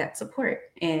need that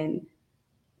support. And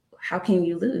how can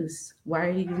you lose? Why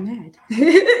are you mad?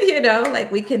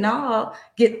 We can all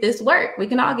get this work. We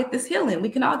can all get this healing. We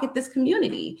can all get this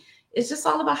community. It's just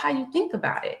all about how you think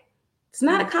about it. It's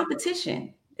not a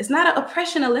competition. It's not an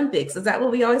oppression Olympics. Is that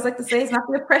what we always like to say? It's not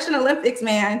the oppression Olympics,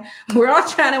 man. We're all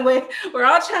trying to win. We're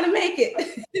all trying to make it.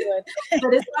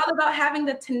 But it's all about having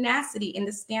the tenacity and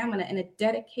the stamina and the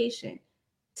dedication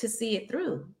to see it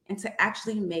through and to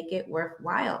actually make it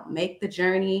worthwhile. Make the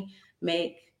journey,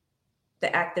 make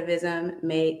the activism,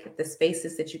 make the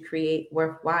spaces that you create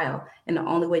worthwhile. And the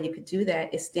only way you could do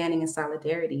that is standing in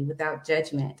solidarity without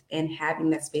judgment and having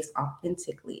that space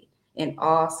authentically in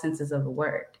all senses of the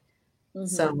word. Mm-hmm.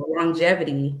 So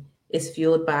longevity is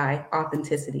fueled by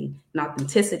authenticity, and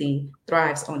authenticity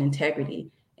thrives on integrity.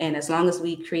 And as long as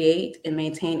we create and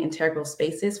maintain integral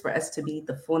spaces for us to be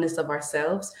the fullness of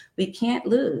ourselves, we can't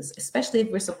lose, especially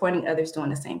if we're supporting others doing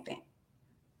the same thing.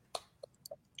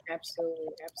 Absolutely.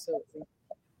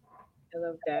 I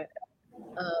love that.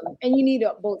 And you need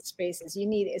both spaces. You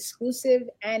need exclusive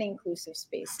and inclusive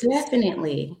spaces.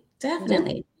 Definitely.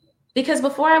 Because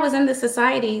before I was in the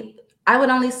society, I would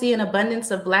only see an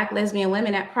abundance of Black lesbian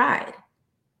women at Pride.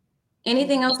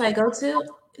 Anything else I go to,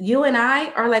 you and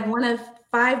I are like one of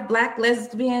 5 Black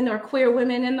lesbian or queer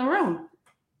women in the room.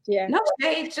 Yeah. No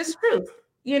shade, just truth,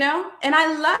 And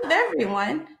I love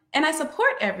everyone and I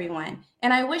support everyone.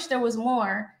 And I wish there was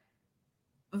more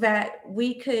that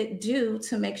we could do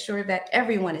to make sure that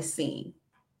everyone is seen,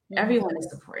 everyone is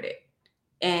supported.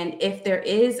 And if there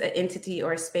is an entity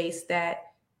or a space that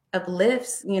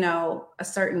uplifts, a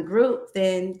certain group,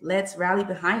 then let's rally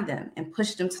behind them and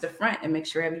push them to the front and make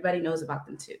sure everybody knows about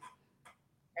them too.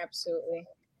 Absolutely.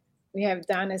 We have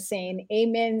Donna saying,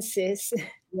 amen, sis.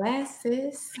 Yes,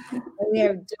 sis. And we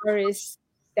have Doris.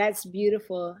 That's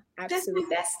beautiful. Absolutely.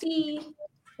 That's my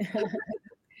bestie.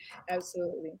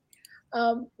 Absolutely.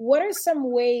 What are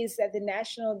some ways that the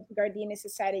National Gardenia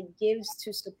Society gives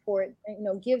to support,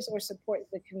 gives or supports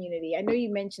the community? I know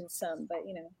you mentioned some, but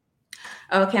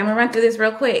Okay, I'm gonna run through this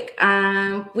real quick.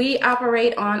 We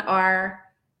operate on our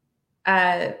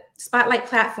spotlight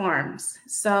platforms.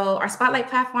 So our spotlight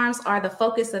platforms are the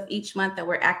focus of each month that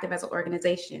we're active as an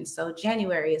organization. So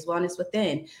January is Wellness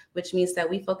Within, which means that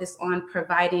we focus on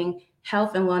providing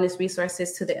health and wellness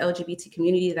resources to the LGBT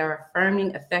community that are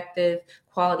affirming effective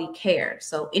quality care.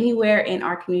 So anywhere in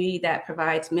our community that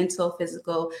provides mental,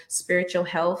 physical, spiritual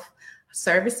health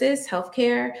services,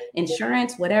 healthcare,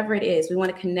 insurance, whatever it is, we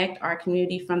want to connect our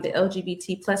community from the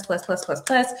LGBT plus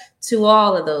to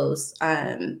all of those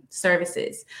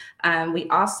services. We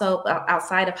also,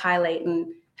 outside of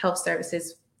highlighting health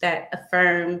services that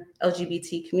affirm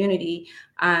LGBT community,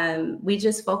 we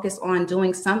just focus on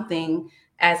doing something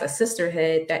as a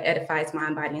sisterhood that edifies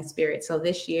mind, body, and spirit. So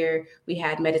this year we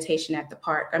had meditation at the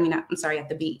at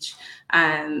the beach.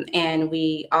 And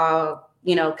we all,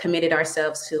 committed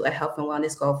ourselves to a health and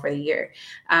wellness goal for the year.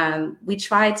 We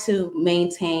try to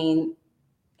maintain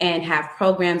and have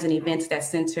programs and events that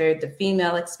center the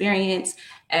female experience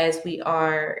as we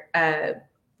are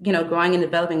growing and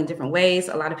developing in different ways.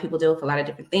 A lot of people deal with a lot of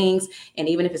different things. And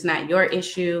even if it's not your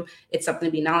issue, it's something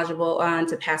to be knowledgeable on,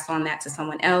 to pass on that to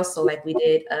someone else. So like we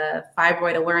did a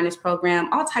fibroid awareness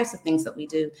program, all types of things that we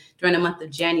do during the month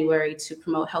of January to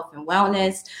promote health and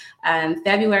wellness.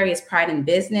 February is Pride in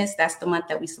Business. That's the month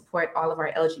that we support all of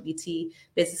our LGBT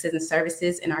businesses and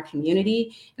services in our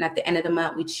community. And at the end of the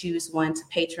month, we choose one to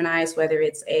patronize, whether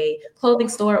it's a clothing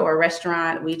store or a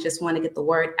restaurant. We just want to get the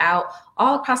word out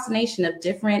all across the nation of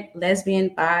different lesbian,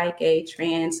 bi, gay,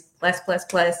 trans,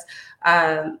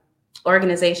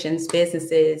 organizations,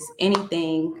 businesses,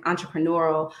 anything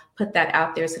entrepreneurial, put that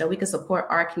out there so that we can support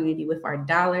our community with our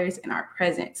dollars and our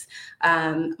presence.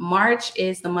 March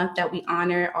is the month that we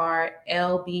honor our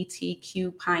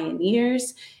LGBTQ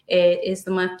pioneers. It is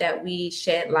the month that we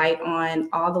shed light on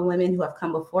all the women who have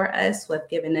come before us, who have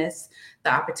given us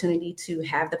the opportunity to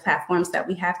have the platforms that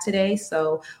we have today.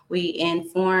 So we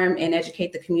inform and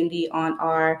educate the community on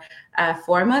our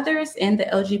foremothers in the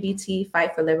LGBT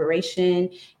fight for liberation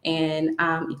and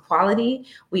equality.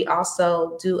 We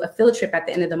also do a field trip at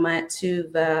the end of the month to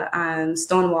the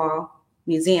Stonewall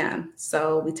Museum.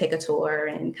 So we take a tour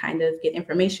and kind of get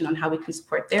information on how we can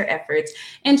support their efforts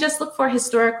and just look for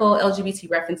historical LGBT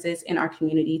references in our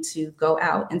community to go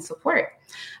out and support.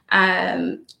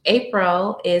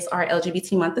 April is our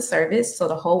LGBT month of service. So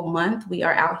the whole month we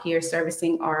are out here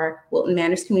servicing our Wilton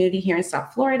Manors community here in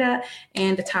South Florida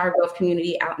and the Tower Grove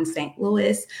community out in St.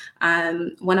 Louis.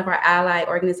 One of our ally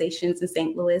organizations in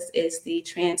St. Louis is the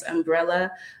Trans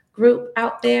Umbrella group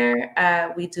out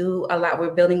there. We do a lot.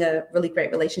 We're building a really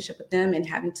great relationship with them and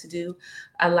having to do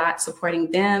a lot supporting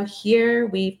them. Here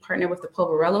we partner with the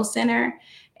Poverello Center,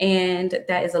 and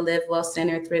that is a Live Well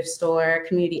Center, thrift store,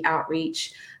 community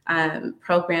outreach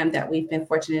program that we've been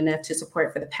fortunate enough to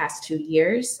support for the past 2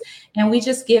 years. And we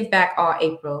just give back all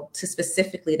April to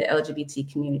specifically the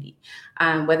LGBT community,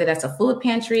 whether that's a food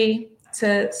pantry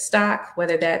to stock,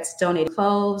 whether that's donated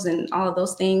clothes and all of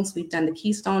those things. We've done the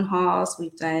Keystone Halls.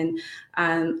 We've done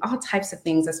all types of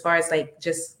things as far as like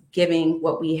just giving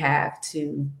what we have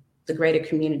to the greater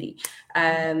community.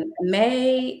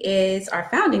 May is our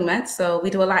founding month, so we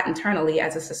do a lot internally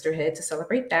as a sisterhood to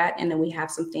celebrate that, and then we have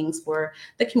some things for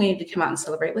the community to come out and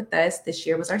celebrate with us. This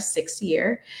year was our 6th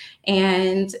year,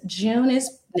 and June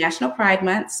is National Pride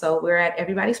Month, so we're at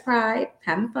everybody's Pride,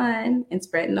 having fun and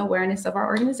spreading awareness of our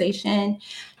organization.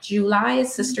 July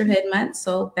is Sisterhood Month,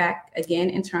 so back again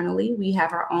internally, we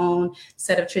have our own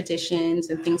set of traditions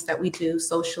and things that we do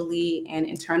socially and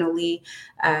internally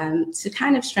to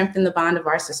kind of strengthen the bond of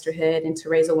our sisterhood and to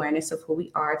raise awareness of who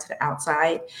we are to the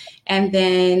outside. And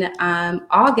then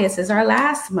August is our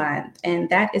last month, and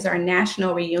that is our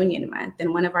National Reunion Month.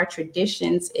 And one of our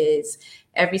traditions is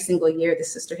every single year the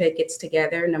sisterhood gets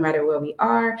together, no matter where we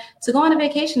are, to go on a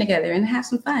vacation together and have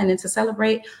some fun and to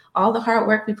celebrate all the hard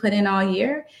work we put in all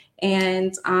year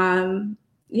and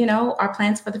our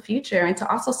plans for the future, and to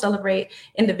also celebrate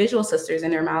individual sisters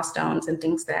and their milestones and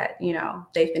things that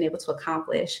they've been able to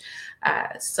accomplish.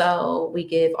 So we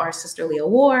give our sisterly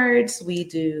awards. We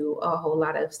do a whole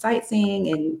lot of sightseeing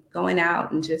and going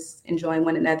out and just enjoying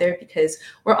one another, because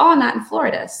we're all not in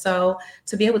Florida. So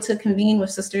to be able to convene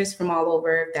with sisters from all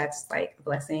over, that's like a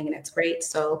blessing, and it's great.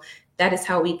 So that is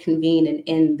how we convene and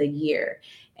end the year.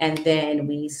 And then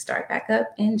we start back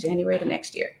up in January the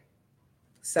next year.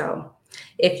 So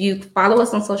if you follow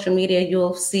us on social media,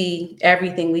 you'll see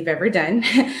everything we've ever done.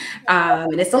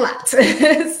 And it's a lot.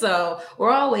 So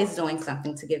we're always doing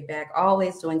something to give back,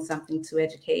 always doing something to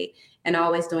educate, and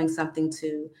always doing something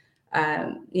to,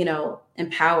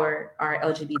 empower our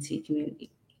LGBT community.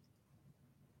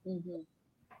 Mm-hmm.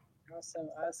 Awesome.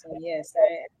 Yes,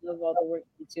 I love all the work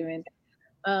you're doing.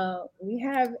 We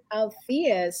have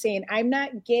Althea saying, I'm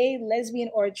not gay,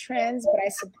 lesbian, or trans, but I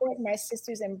support my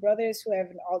sisters and brothers who have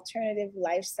an alternative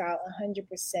lifestyle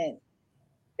 100%.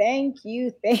 Thank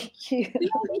you. Thank you.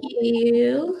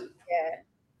 Yeah.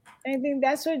 I think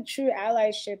that's what true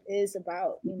allyship is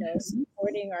about,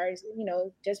 supporting our,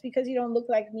 just because you don't look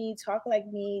like me, talk like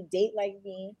me, date like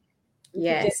me.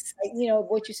 Yes. Just,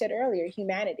 what you said earlier,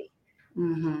 humanity.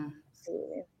 Mm-hmm.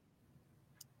 Absolutely.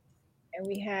 And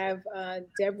we have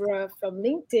Deborah from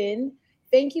LinkedIn.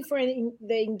 Thank you for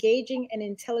the engaging and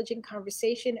intelligent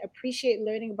conversation. Appreciate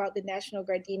learning about the National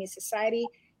Gardini Society.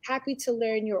 Happy to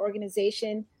learn your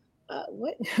organization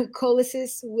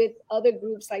coalesces with other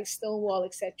groups like Stonewall,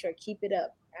 etc. Keep it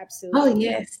up. Absolutely. Oh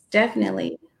yes,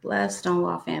 definitely. Love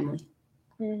Stonewall family.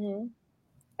 Mm-hmm.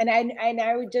 And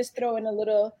I would just throw in a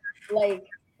little, like,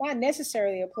 not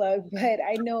necessarily a plug, but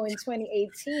I know in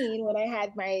 2018 when I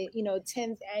had my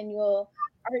 10th annual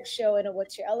art show in a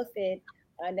What's Your Elephant,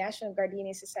 National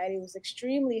Gardenia Society was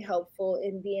extremely helpful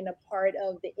in being a part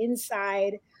of the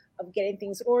inside of getting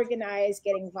things organized,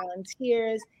 getting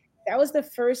volunteers. That was the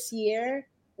first year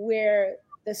where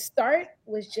the start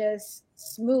was just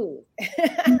smooth.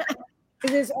 Because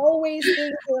there's always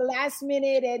things to the last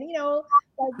minute, and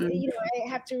like I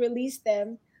have to release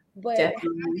them. But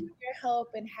Definitely. having your help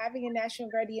and having a National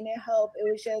Guardian to help,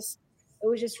 it was just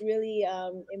really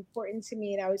important to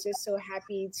me, and I was just so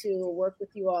happy to work with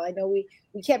you all. I know we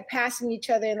kept passing each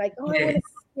other and like, oh, I want to Yes.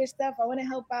 your stuff, I want to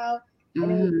help out,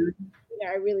 and it was, Mhm.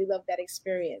 I really loved that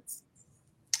experience.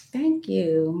 Thank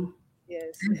you.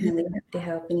 Yes. I'm really happy to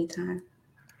help anytime.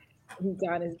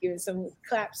 Don is giving some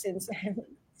claps and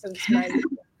some smiles.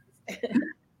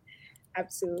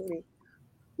 Absolutely.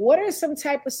 What are some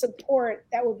type of support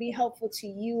that will be helpful to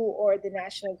you or the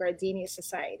National Gardenia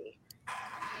Society?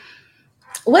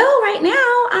 Well, right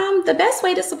now, the best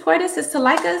way to support us is to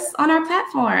like us on our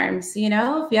platforms. You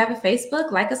know, if you have a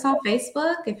Facebook, like us on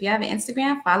Facebook. If you have an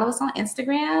Instagram, follow us on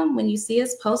Instagram. When you see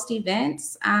us post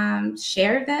events,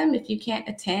 share them if you can't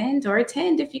attend, or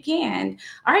attend if you can.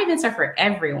 Our events are for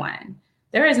everyone.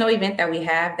 There is no event that we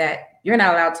have that you're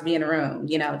not allowed to be in a room.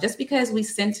 You know, just because we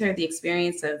center the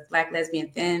experience of Black lesbian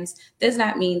femmes does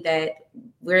not mean that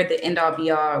we're the end all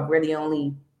be all. We're the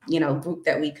only group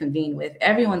that we convene with.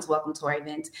 Everyone's welcome to our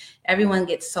events. Everyone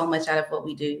gets so much out of what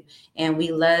we do, and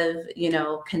we love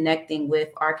connecting with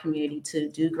our community to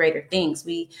do greater things.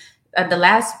 We the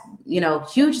last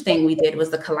huge thing we did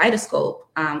was the kaleidoscope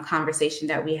conversation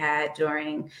that we had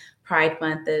during Pride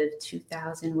Month of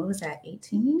 2000. What was that?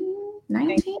 18.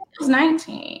 19? It was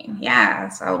 19. Yeah.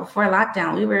 So before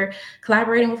lockdown, we were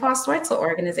collaborating with all sorts of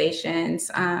organizations.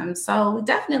 So we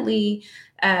definitely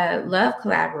love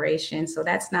collaboration. So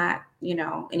that's not,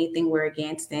 anything we're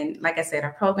against. And like I said,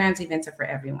 our programs, events are for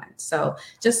everyone. So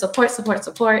just support, support,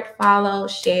 support, follow,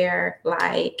 share,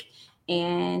 like,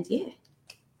 and yeah.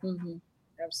 Mm-hmm.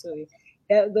 Absolutely.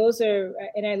 Those are,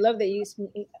 and I love that you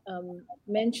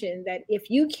mentioned that if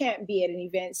you can't be at an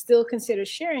event, still consider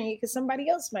sharing it because somebody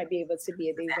else might be able to be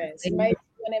at the event. Somebody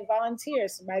want to volunteer,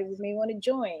 somebody may want to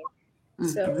join.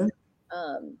 So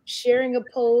Mm-hmm. sharing a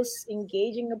post,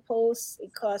 engaging a post,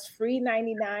 it costs free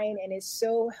 99, and it's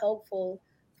so helpful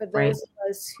for Right. those of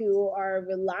us who are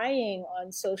relying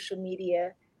on social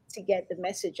media to get the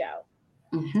message out.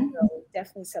 Mm-hmm. So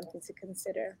definitely something to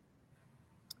consider.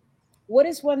 What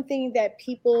is one thing that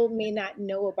people may not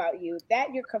know about you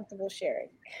that you're comfortable sharing?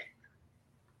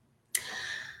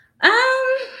 Um,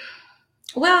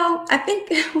 well, I think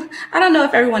I don't know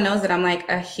if everyone knows that I'm like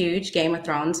a huge Game of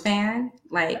Thrones fan,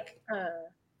 like Uh,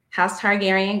 House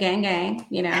Targaryen, gang, gang.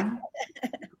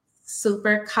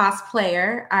 Super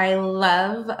cosplayer. I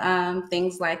love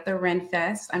things like the Ren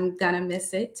Fest. I'm gonna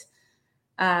miss it.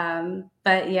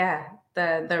 But yeah,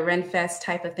 the Renfest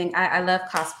type of thing. I love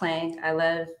cosplaying. I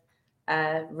love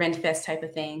Renfest type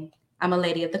of thing. I'm a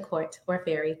lady of the court or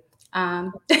fairy.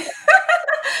 Yeah,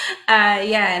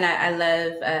 and I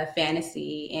love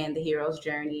fantasy and the hero's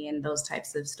journey and those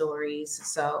types of stories.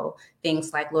 So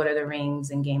things like Lord of the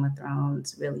Rings and Game of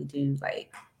Thrones really do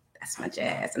like that's my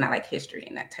jazz, and I like history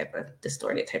and that type of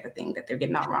distorted type of thing that they're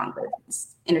getting all wrong, but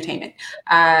it's entertainment.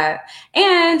 And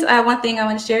one thing I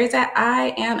want to share is that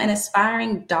I am an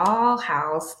aspiring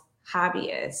dollhouse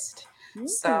hobbyist. mm,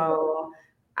 So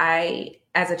I,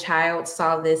 as a child,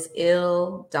 saw this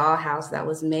ill dollhouse that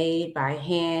was made by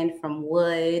hand from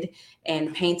wood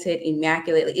and painted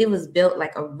immaculately. It was built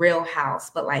like a real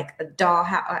house, but like a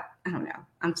dollhouse. I don't know.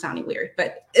 I'm sounding weird,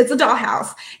 but it's a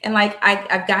dollhouse. And like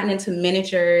I've gotten into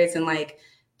miniatures and like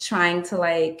trying to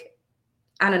like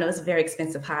I don't know, it's a very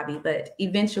expensive hobby, but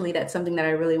eventually that's something that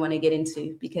I really want to get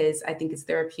into because I think it's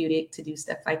therapeutic to do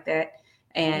stuff like that mm,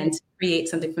 and create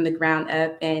something from the ground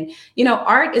up. And,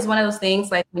 art is one of those things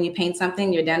like when you paint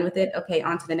something, you're done with it. Okay,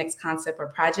 on to the next concept or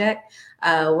project.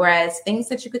 Whereas things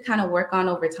that you could kind of work on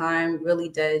over time really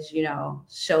does,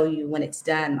 show you when it's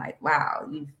done, like, wow,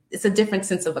 it's a different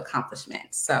sense of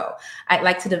accomplishment. So I'd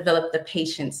like to develop the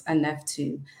patience enough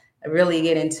to really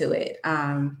get into it.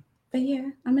 But yeah,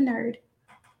 I'm a nerd.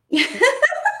 I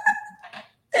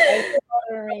love Lord of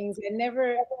the Rings. I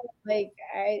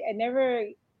never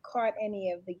caught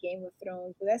any of the Game of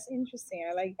Thrones, but that's interesting.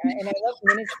 And I love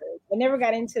miniatures. I never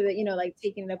got into the like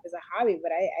taking it up as a hobby,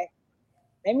 but I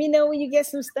let me know when you get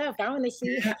some stuff. I want to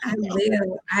see. I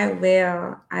will. I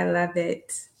will. I love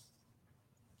it.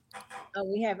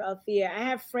 We have Althea. I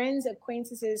have friends,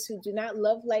 acquaintances who do not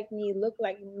love like me, look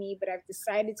like me, but I've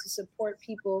decided to support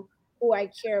people who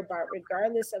I care about,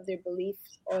 regardless of their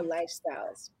beliefs or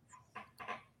lifestyles.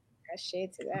 I share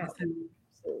to that. Awesome.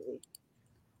 Absolutely.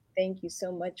 Thank you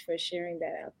so much for sharing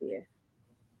that, Althea.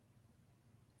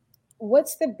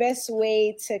 what's the best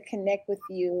way to connect with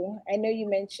you? I know you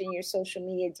mentioned your social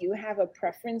media. Do you have a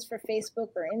preference for Facebook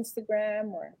or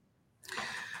Instagram or?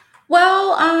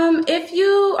 Well, if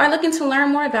you are looking to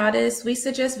learn more about us, we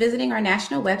suggest visiting our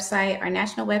national website. Our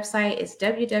national website is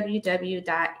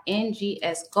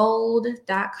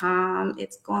www.ngsgold.com.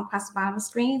 It's going across the bottom of the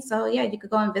screen. So yeah, you could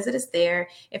go and visit us there.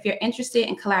 If you're interested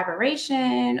in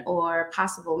collaboration or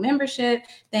possible membership,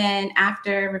 then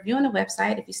after reviewing the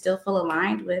website, if you still feel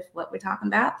aligned with what we're talking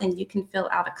about, then you can fill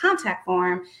out a contact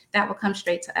form that will come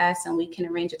straight to us and we can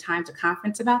arrange a time to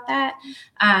conference about that.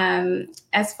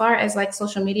 As far as like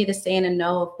social media to stay in the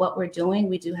know of what we're doing,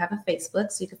 we do have a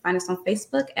Facebook. So you can find us on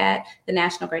Facebook at the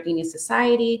National Gardenia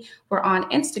Society. We're on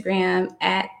Instagram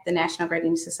at the National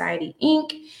Gardenia Society,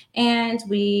 Inc. And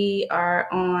we are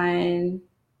on,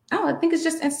 I think it's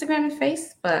just Instagram and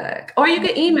Facebook. Or you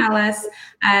can email us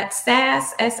at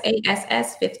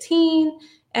sass15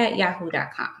 at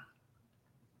yahoo.com.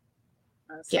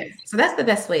 Awesome. Yeah, so that's the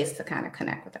best ways to kind of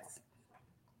connect with us.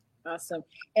 Awesome.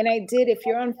 And I did, if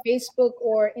you're on Facebook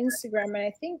or Instagram, and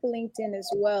I think LinkedIn as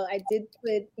well, I did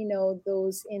put,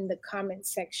 those in the comment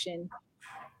section.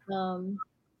 We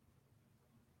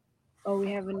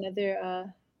have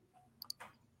another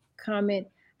comment.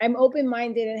 I'm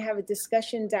open-minded and have a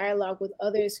discussion dialogue with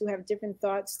others who have different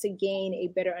thoughts to gain a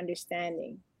better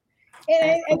understanding.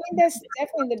 And I think that's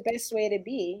definitely the best way to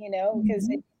be, because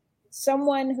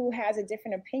someone who has a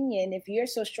different opinion, if you're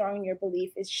so strong in your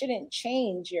belief, it shouldn't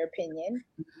change your opinion.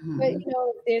 But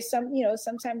there's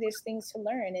sometimes there's things to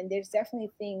learn, and there's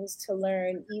definitely things to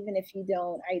learn, even if you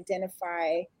don't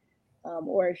identify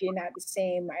or if you're not the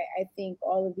same. I think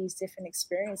all of these different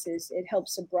experiences, it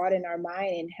helps to broaden our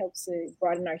mind and helps to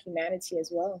broaden our humanity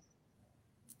as well.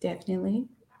 Definitely.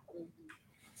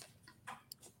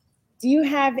 Do you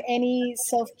have any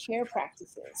self-care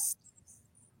practices?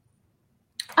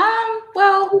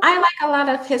 Well, I like a lot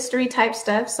of history type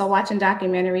stuff. So watching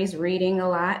documentaries, reading a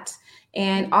lot,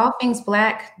 and all things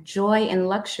Black, joy and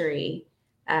luxury,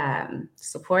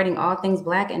 supporting all things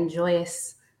Black and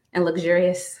joyous and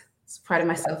luxurious. It's part of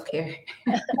my self-care.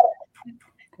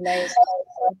 Nice.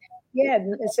 Yeah,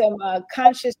 some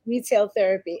conscious retail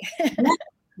therapy.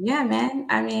 Yeah, man.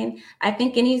 I mean, I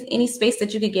think any space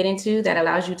that you could get into that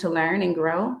allows you to learn and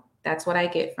grow, that's what I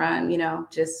get from,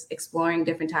 just exploring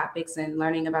different topics and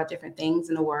learning about different things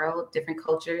in the world, different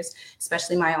cultures,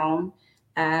 especially my own.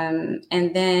 And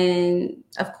then,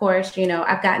 of course,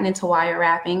 I've gotten into wire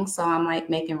wrapping. So I'm like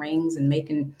making rings and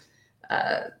making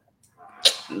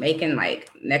like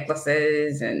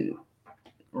necklaces and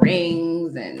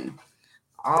rings and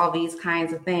all these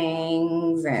kinds of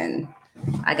things. And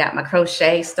I got my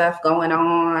crochet stuff going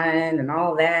on and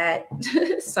all that.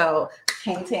 So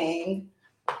painting.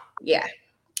 Yeah.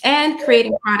 And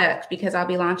creating product, because I'll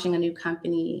be launching a new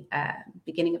company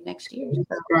beginning of next year.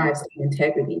 Strives to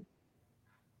integrity.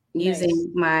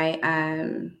 Using my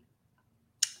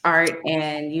art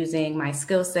and using my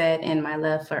skill set and my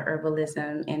love for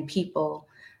herbalism and people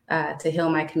to heal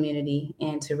my community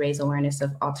and to raise awareness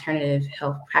of alternative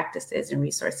health practices and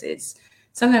resources.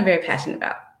 Something I'm very passionate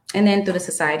about. And then through the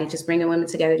society, just bringing women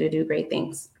together to do great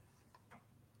things.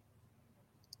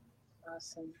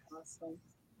 Awesome.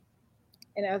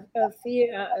 And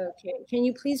okay, can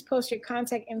you please post your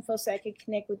contact info so I can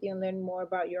connect with you and learn more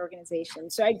about your organization?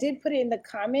 So I did put it in the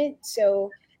comment.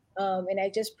 So, and I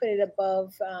just put it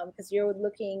above because you're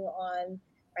looking on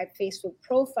my Facebook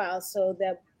profile. So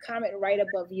the comment right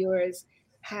above yours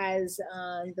has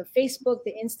the Facebook,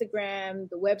 the Instagram,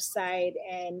 the website,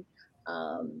 and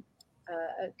a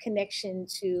connection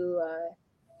to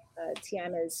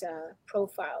Tiana's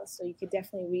profile. So you could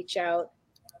definitely reach out.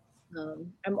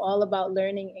 I'm all about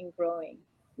learning and growing.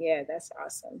 Yeah, that's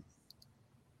awesome.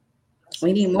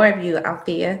 We need more of you,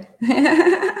 Althea.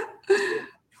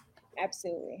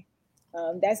 Absolutely.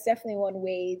 That's definitely one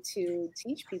way to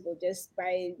teach people, just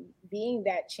by being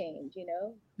that change,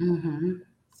 Something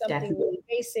Definitely. really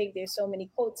basic. There's so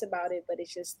many quotes about it, but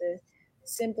it's just the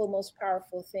simple, most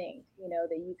powerful thing,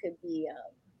 that you could be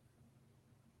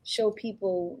show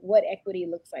people what equity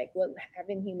looks like, what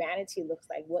having humanity looks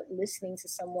like, what listening to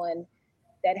someone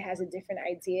that has a different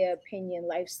idea, opinion,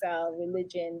 lifestyle,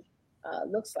 religion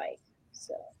looks like.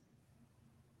 So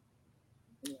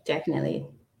definitely.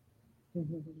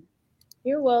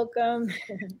 You're welcome.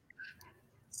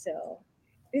 So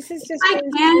this is just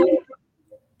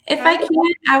if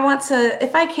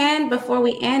I can, before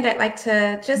we end, I'd like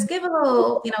to just give a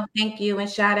little, thank you and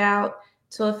shout out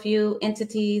to a few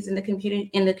entities in the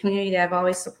community that have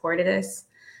always supported us.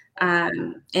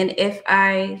 And if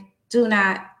I do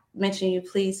not mention you,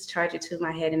 please charge it to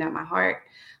my head and not my heart.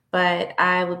 But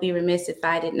I would be remiss if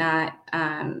I did not,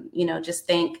 just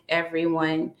thank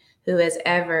everyone who has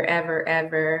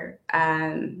ever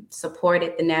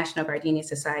supported the National Gardenia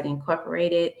Society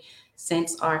Incorporated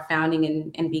since our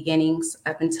founding and beginnings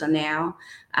up until now.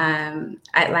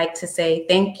 I'd like to say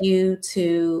thank you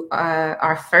to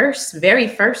our very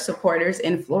first supporters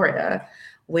in Florida,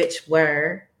 which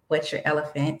were What's Your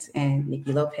Elephant and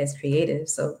Niki Lopez Creative.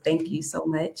 So thank you so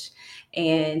much.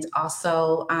 And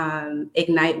also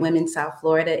Ignite Women South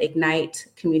Florida, Ignite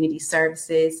Community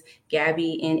Services,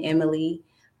 Gabby and Emily,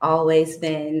 always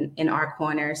been in our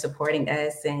corner supporting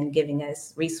us and giving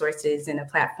us resources and a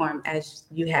platform as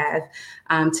you have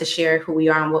to share who we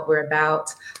are and what we're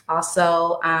about.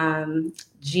 Also,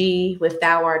 G with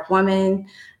Thou Art Woman,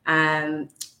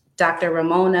 Dr.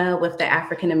 Ramona with the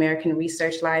African American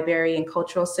Research Library and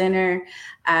Cultural Center,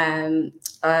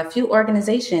 a few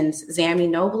organizations, Zami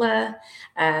Nobla,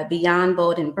 Beyond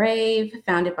Bold and Brave,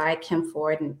 founded by Kim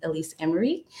Ford and Elise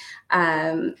Emery.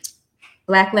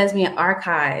 Black Lesbian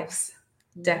Archives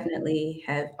definitely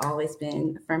have always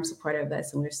been a firm supporter of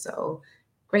us, and we're so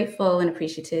grateful and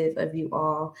appreciative of you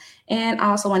all. And I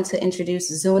also want to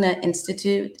introduce Zuna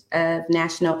Institute of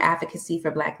National Advocacy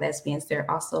for Black Lesbians. They're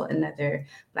also another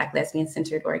Black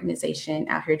lesbian-centered organization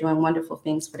out here doing wonderful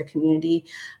things for the community.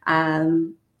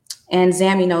 And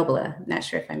Zami Nobla, not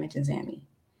sure if I mentioned Zami.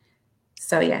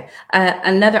 So yeah,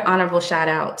 another honorable shout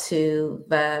out to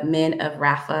the men of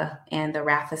RAFA and the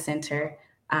RAFA Center,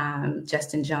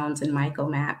 Justin Jones and Michael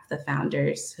Mapp, the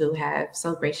founders, who have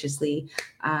so graciously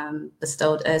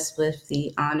bestowed us with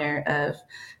the honor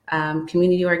of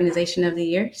Community Organization of the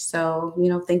Year. So,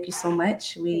 thank you so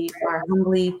much. We are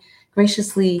humbly,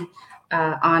 graciously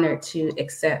honored to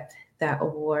accept that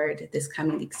award this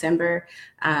coming December.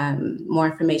 More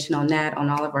information on that on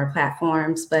all of our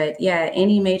platforms. But yeah,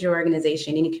 any major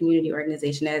organization, any community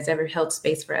organization that has ever held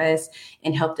space for us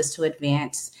and helped us to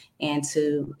advance and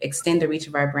to extend the reach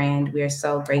of our brand, we are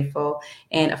so grateful.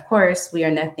 And of course, we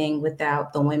are nothing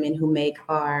without the women who make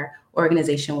our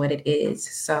organization what it is.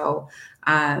 So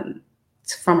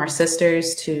from our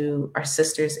sisters to our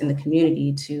sisters in the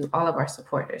community to all of our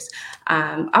supporters.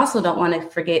 Also don't want to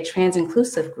forget Trans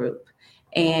Inclusive Group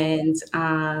and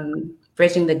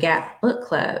Bridging the Gap Book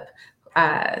Club.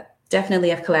 Definitely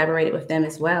have collaborated with them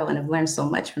as well and have learned so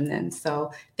much from them.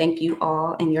 So thank you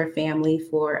all and your family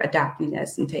for adopting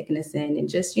us and taking us in and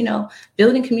just,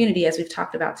 building community as we've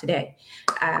talked about today.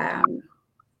 And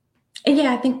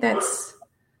yeah, I think that's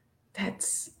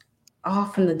all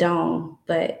from the dome,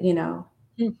 but thank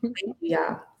you,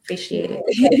 y'all. Appreciate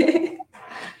it.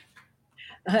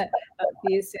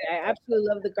 Obviously, I absolutely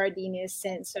love the gardenia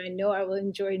scent, so I know I will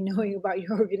enjoy knowing about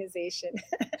your organization.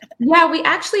 Yeah, we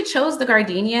actually chose the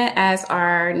gardenia as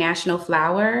our national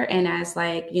flower and as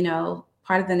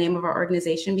part of the name of our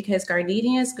organization because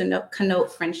gardenias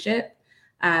connote friendship.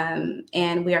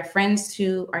 And we are friends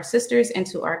to our sisters and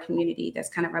to our community. That's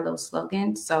kind of our little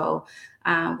slogan. So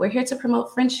we're here to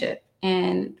promote friendship,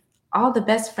 and all the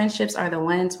best friendships are the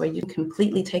ones where you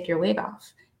completely take your weight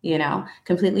off,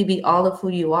 completely be all of who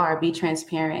you are, be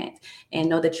transparent, and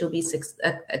know that you'll be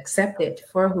accepted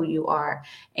for who you are.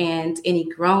 And any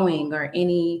growing or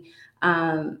any,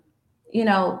 through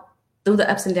the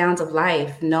ups and downs of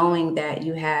life, knowing that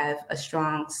you have a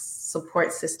strong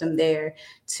support system there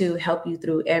to help you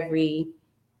through every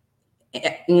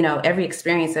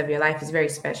experience of your life is very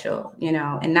special,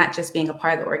 and not just being a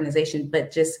part of the organization,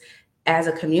 but just as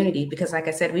a community, because like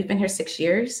I said, we've been here 6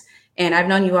 years and I've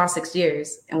known you all 6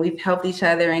 years and we've helped each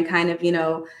other and kind of,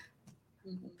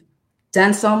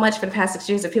 done so much for the past 6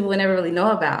 years that people would never really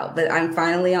know about, but I'm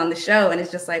finally on the show and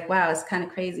it's just like, wow, it's kind of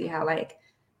crazy how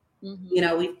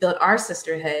we've built our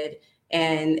sisterhood,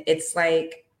 and it's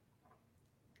like,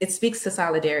 it speaks to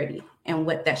solidarity and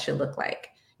what that should look like.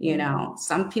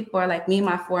 Some people are like, me,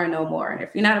 my four, no more. And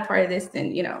if you're not a part of this,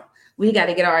 then, we got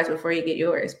to get ours before you get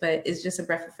yours. But it's just a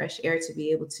breath of fresh air to be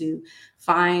able to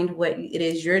find what it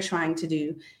is you're trying to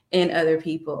do in other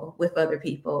people, with other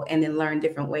people, and then learn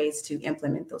different ways to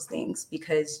implement those things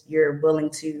because you're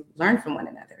willing to learn from one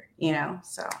another,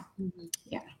 So,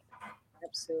 yeah.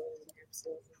 Absolutely.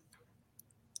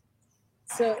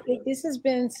 So this has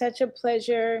been such a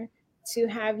pleasure to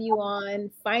have you on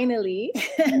finally.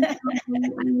 I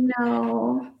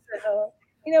know. So,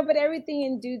 but everything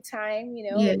in due time,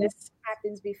 Yes. That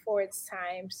happens before it's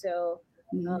time. So,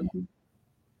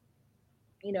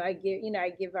 I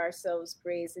give ourselves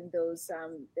grace in those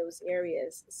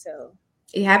areas. So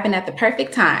it happened at the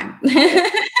perfect time.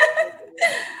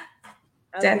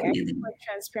 Definitely.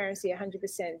 Transparency,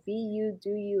 100%. Be you,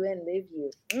 do you, and live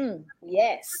you.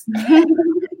 Yes.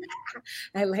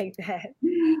 I like that.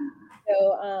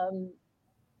 So,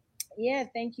 yeah,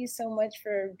 thank you so much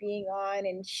for being on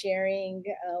and sharing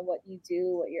what you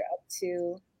do, what you're up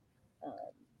to, um,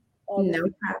 all the No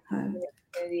things in problem. the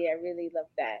community. I really love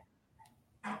that.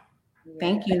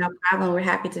 Thank Yeah, you. No problem. We're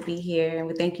happy to be here. And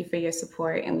we thank you for your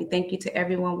support. And we thank you to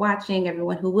everyone watching,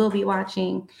 everyone who will be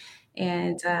watching.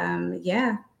 And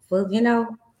yeah, well,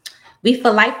 we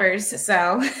for lifers.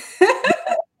 So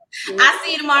absolutely. I'll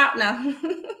see you tomorrow. No.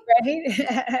 Right?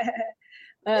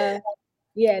 uh,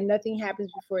 yeah, nothing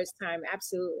happens before its time.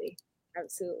 Absolutely.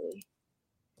 Absolutely.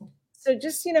 So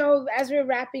just as we're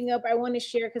wrapping up, I want to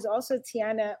share because also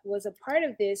Tiana was a part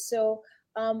of this. So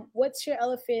what's your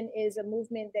elephant is a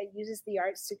movement that uses the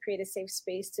arts to create a safe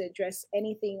space to address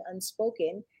anything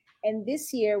unspoken. And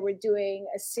this year we're doing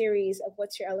a series of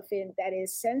what's your elephant that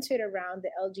is centered around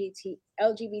the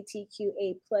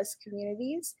LGBTQA plus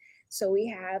communities. So we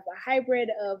have a hybrid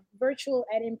of virtual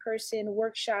and in-person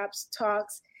workshops,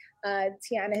 talks.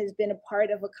 Tiana has been a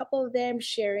part of a couple of them,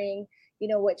 sharing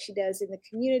what she does in the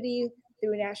community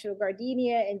through National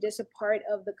Gardenia and just a part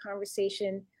of the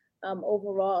conversation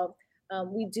overall.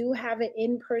 We do have an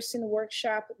in-person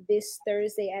workshop this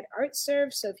Thursday at Art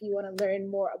Serve. So if you want to learn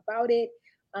more about it,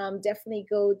 definitely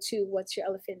go to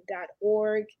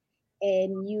what'syourelephant.org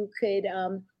and you could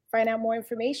find out more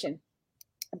information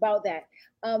about that.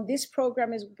 This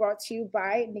program is brought to you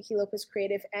by Niki Lopez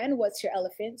Creative and What's Your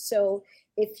Elephant. So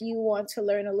if you want to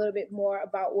learn a little bit more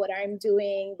about what I'm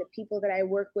doing, the people that I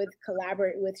work with,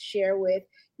 collaborate with, share with,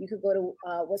 you could go to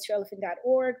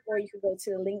what'syourelephant.org or you could go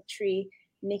to the link tree,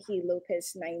 Niki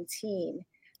Lopez 19.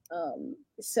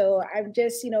 So I'm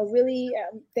just, really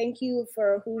thank you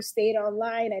for who stayed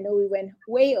online. I know we went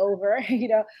way over.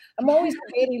 I'm always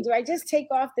debating, do I just take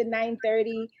off the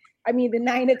 9:30? I mean the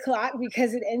 9 o'clock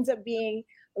because it ends up being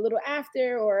a little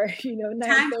after or Time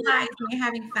 9:30. flies when you're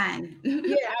having fun.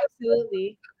 Yeah,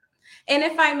 absolutely. And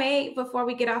if I may, before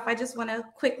we get off, I just want to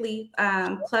quickly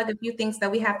plug a few things that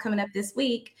we have coming up this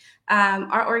week.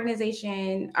 Our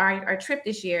organization, our trip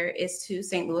this year is to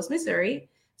St. Louis, Missouri.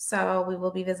 So we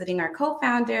will be visiting our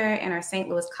co-founder and our St.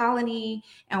 Louis colony.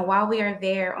 And while we are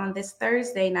there on this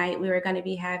Thursday night, we are going to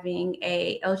be having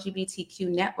a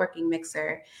LGBTQ networking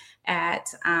mixer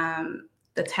at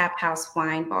the Tap House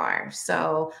Wine Bar.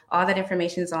 So all that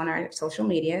information is on our social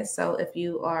media. So if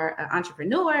you are an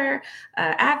entrepreneur,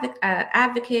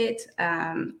 advocate,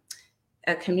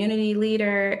 a community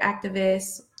leader,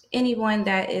 activist, anyone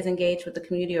that is engaged with the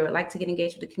community or would like to get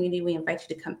engaged with the community, we invite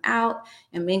you to come out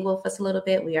and mingle with us a little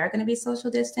bit. We are going to be social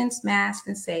distance, masked,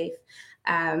 and safe.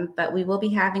 But we will be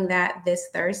having that this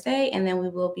Thursday, and then we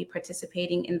will be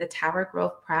participating in the Tower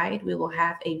Grove Pride. We will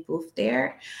have a booth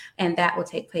there, and that will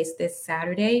take place this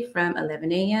Saturday from 11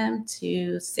 a.m.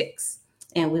 to 6.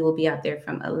 And we will be out there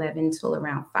from 11 till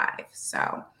around 5.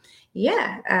 So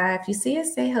yeah, if you see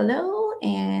us, say hello.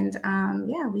 And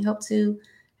yeah, we hope to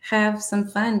have some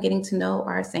fun getting to know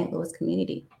our St. Louis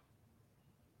community.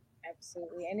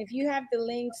 Absolutely. And if you have the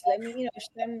links, let me,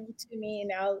 send them to me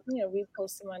and I'll,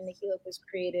 repost them on Niki Lopez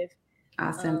Creative.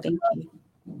 Awesome. Um, Thank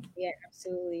you. yeah,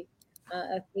 absolutely.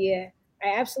 Yeah, I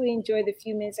absolutely enjoyed the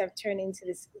few minutes I've turned into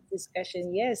this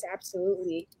discussion. Yes,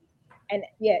 absolutely. And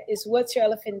yeah, it's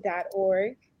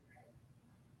what'syourelephant.org.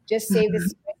 Just save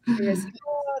this.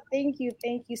 Oh, thank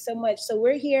you so much. So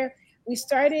we're here. We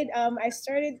started. I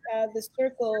started the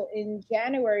circle in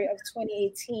January of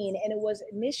 2018, and it was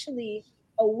initially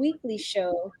a weekly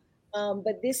show.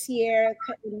 But this year,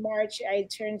 in March, I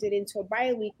turned it into a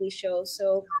bi-weekly show.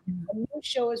 So a new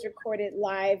show is recorded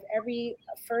live every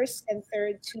first and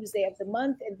third Tuesday of the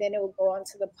month, and then it will go on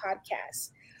to the podcast.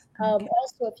 Okay.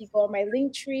 Also, if you go on my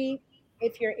link tree,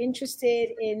 if you're interested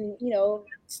in,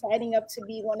 signing up to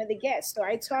be one of the guests. So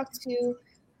I talk to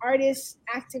artists,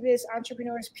 activists,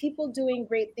 entrepreneurs, people doing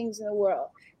great things in the world.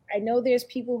 I know there's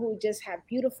people who just have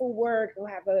beautiful work, who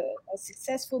have a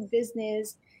successful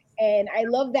business, and I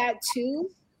love that too.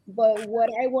 But what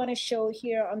I want to show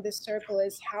here on this circle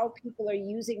is how people are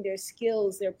using their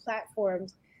skills, their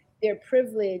platforms, their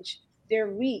privilege, their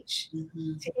reach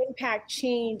Mhm. to impact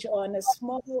change on a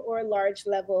small or large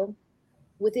level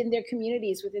within their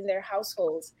communities, within their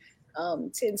households,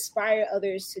 to inspire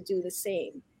others to do the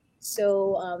same.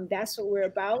 So that's what we're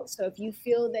about. So if you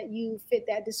feel that you fit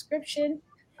that description,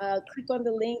 click on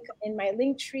the link in my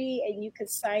link tree and you could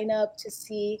sign up to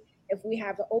see if we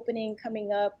have an opening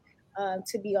coming up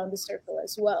to be on the circle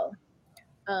as well.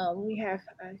 We have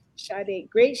Sade,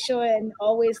 great show and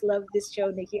always love this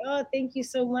show, Niki. Oh, thank you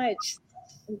so much.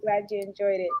 I'm glad you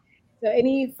enjoyed it. So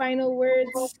any final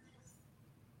words?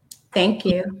 Thank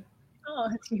you. Oh,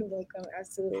 you're welcome.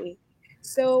 Absolutely.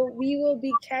 So we will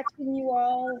be catching you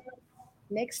all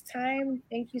next time.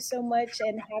 Thank you so much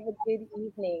and have a good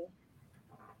evening.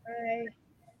 Bye.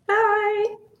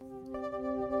 Bye.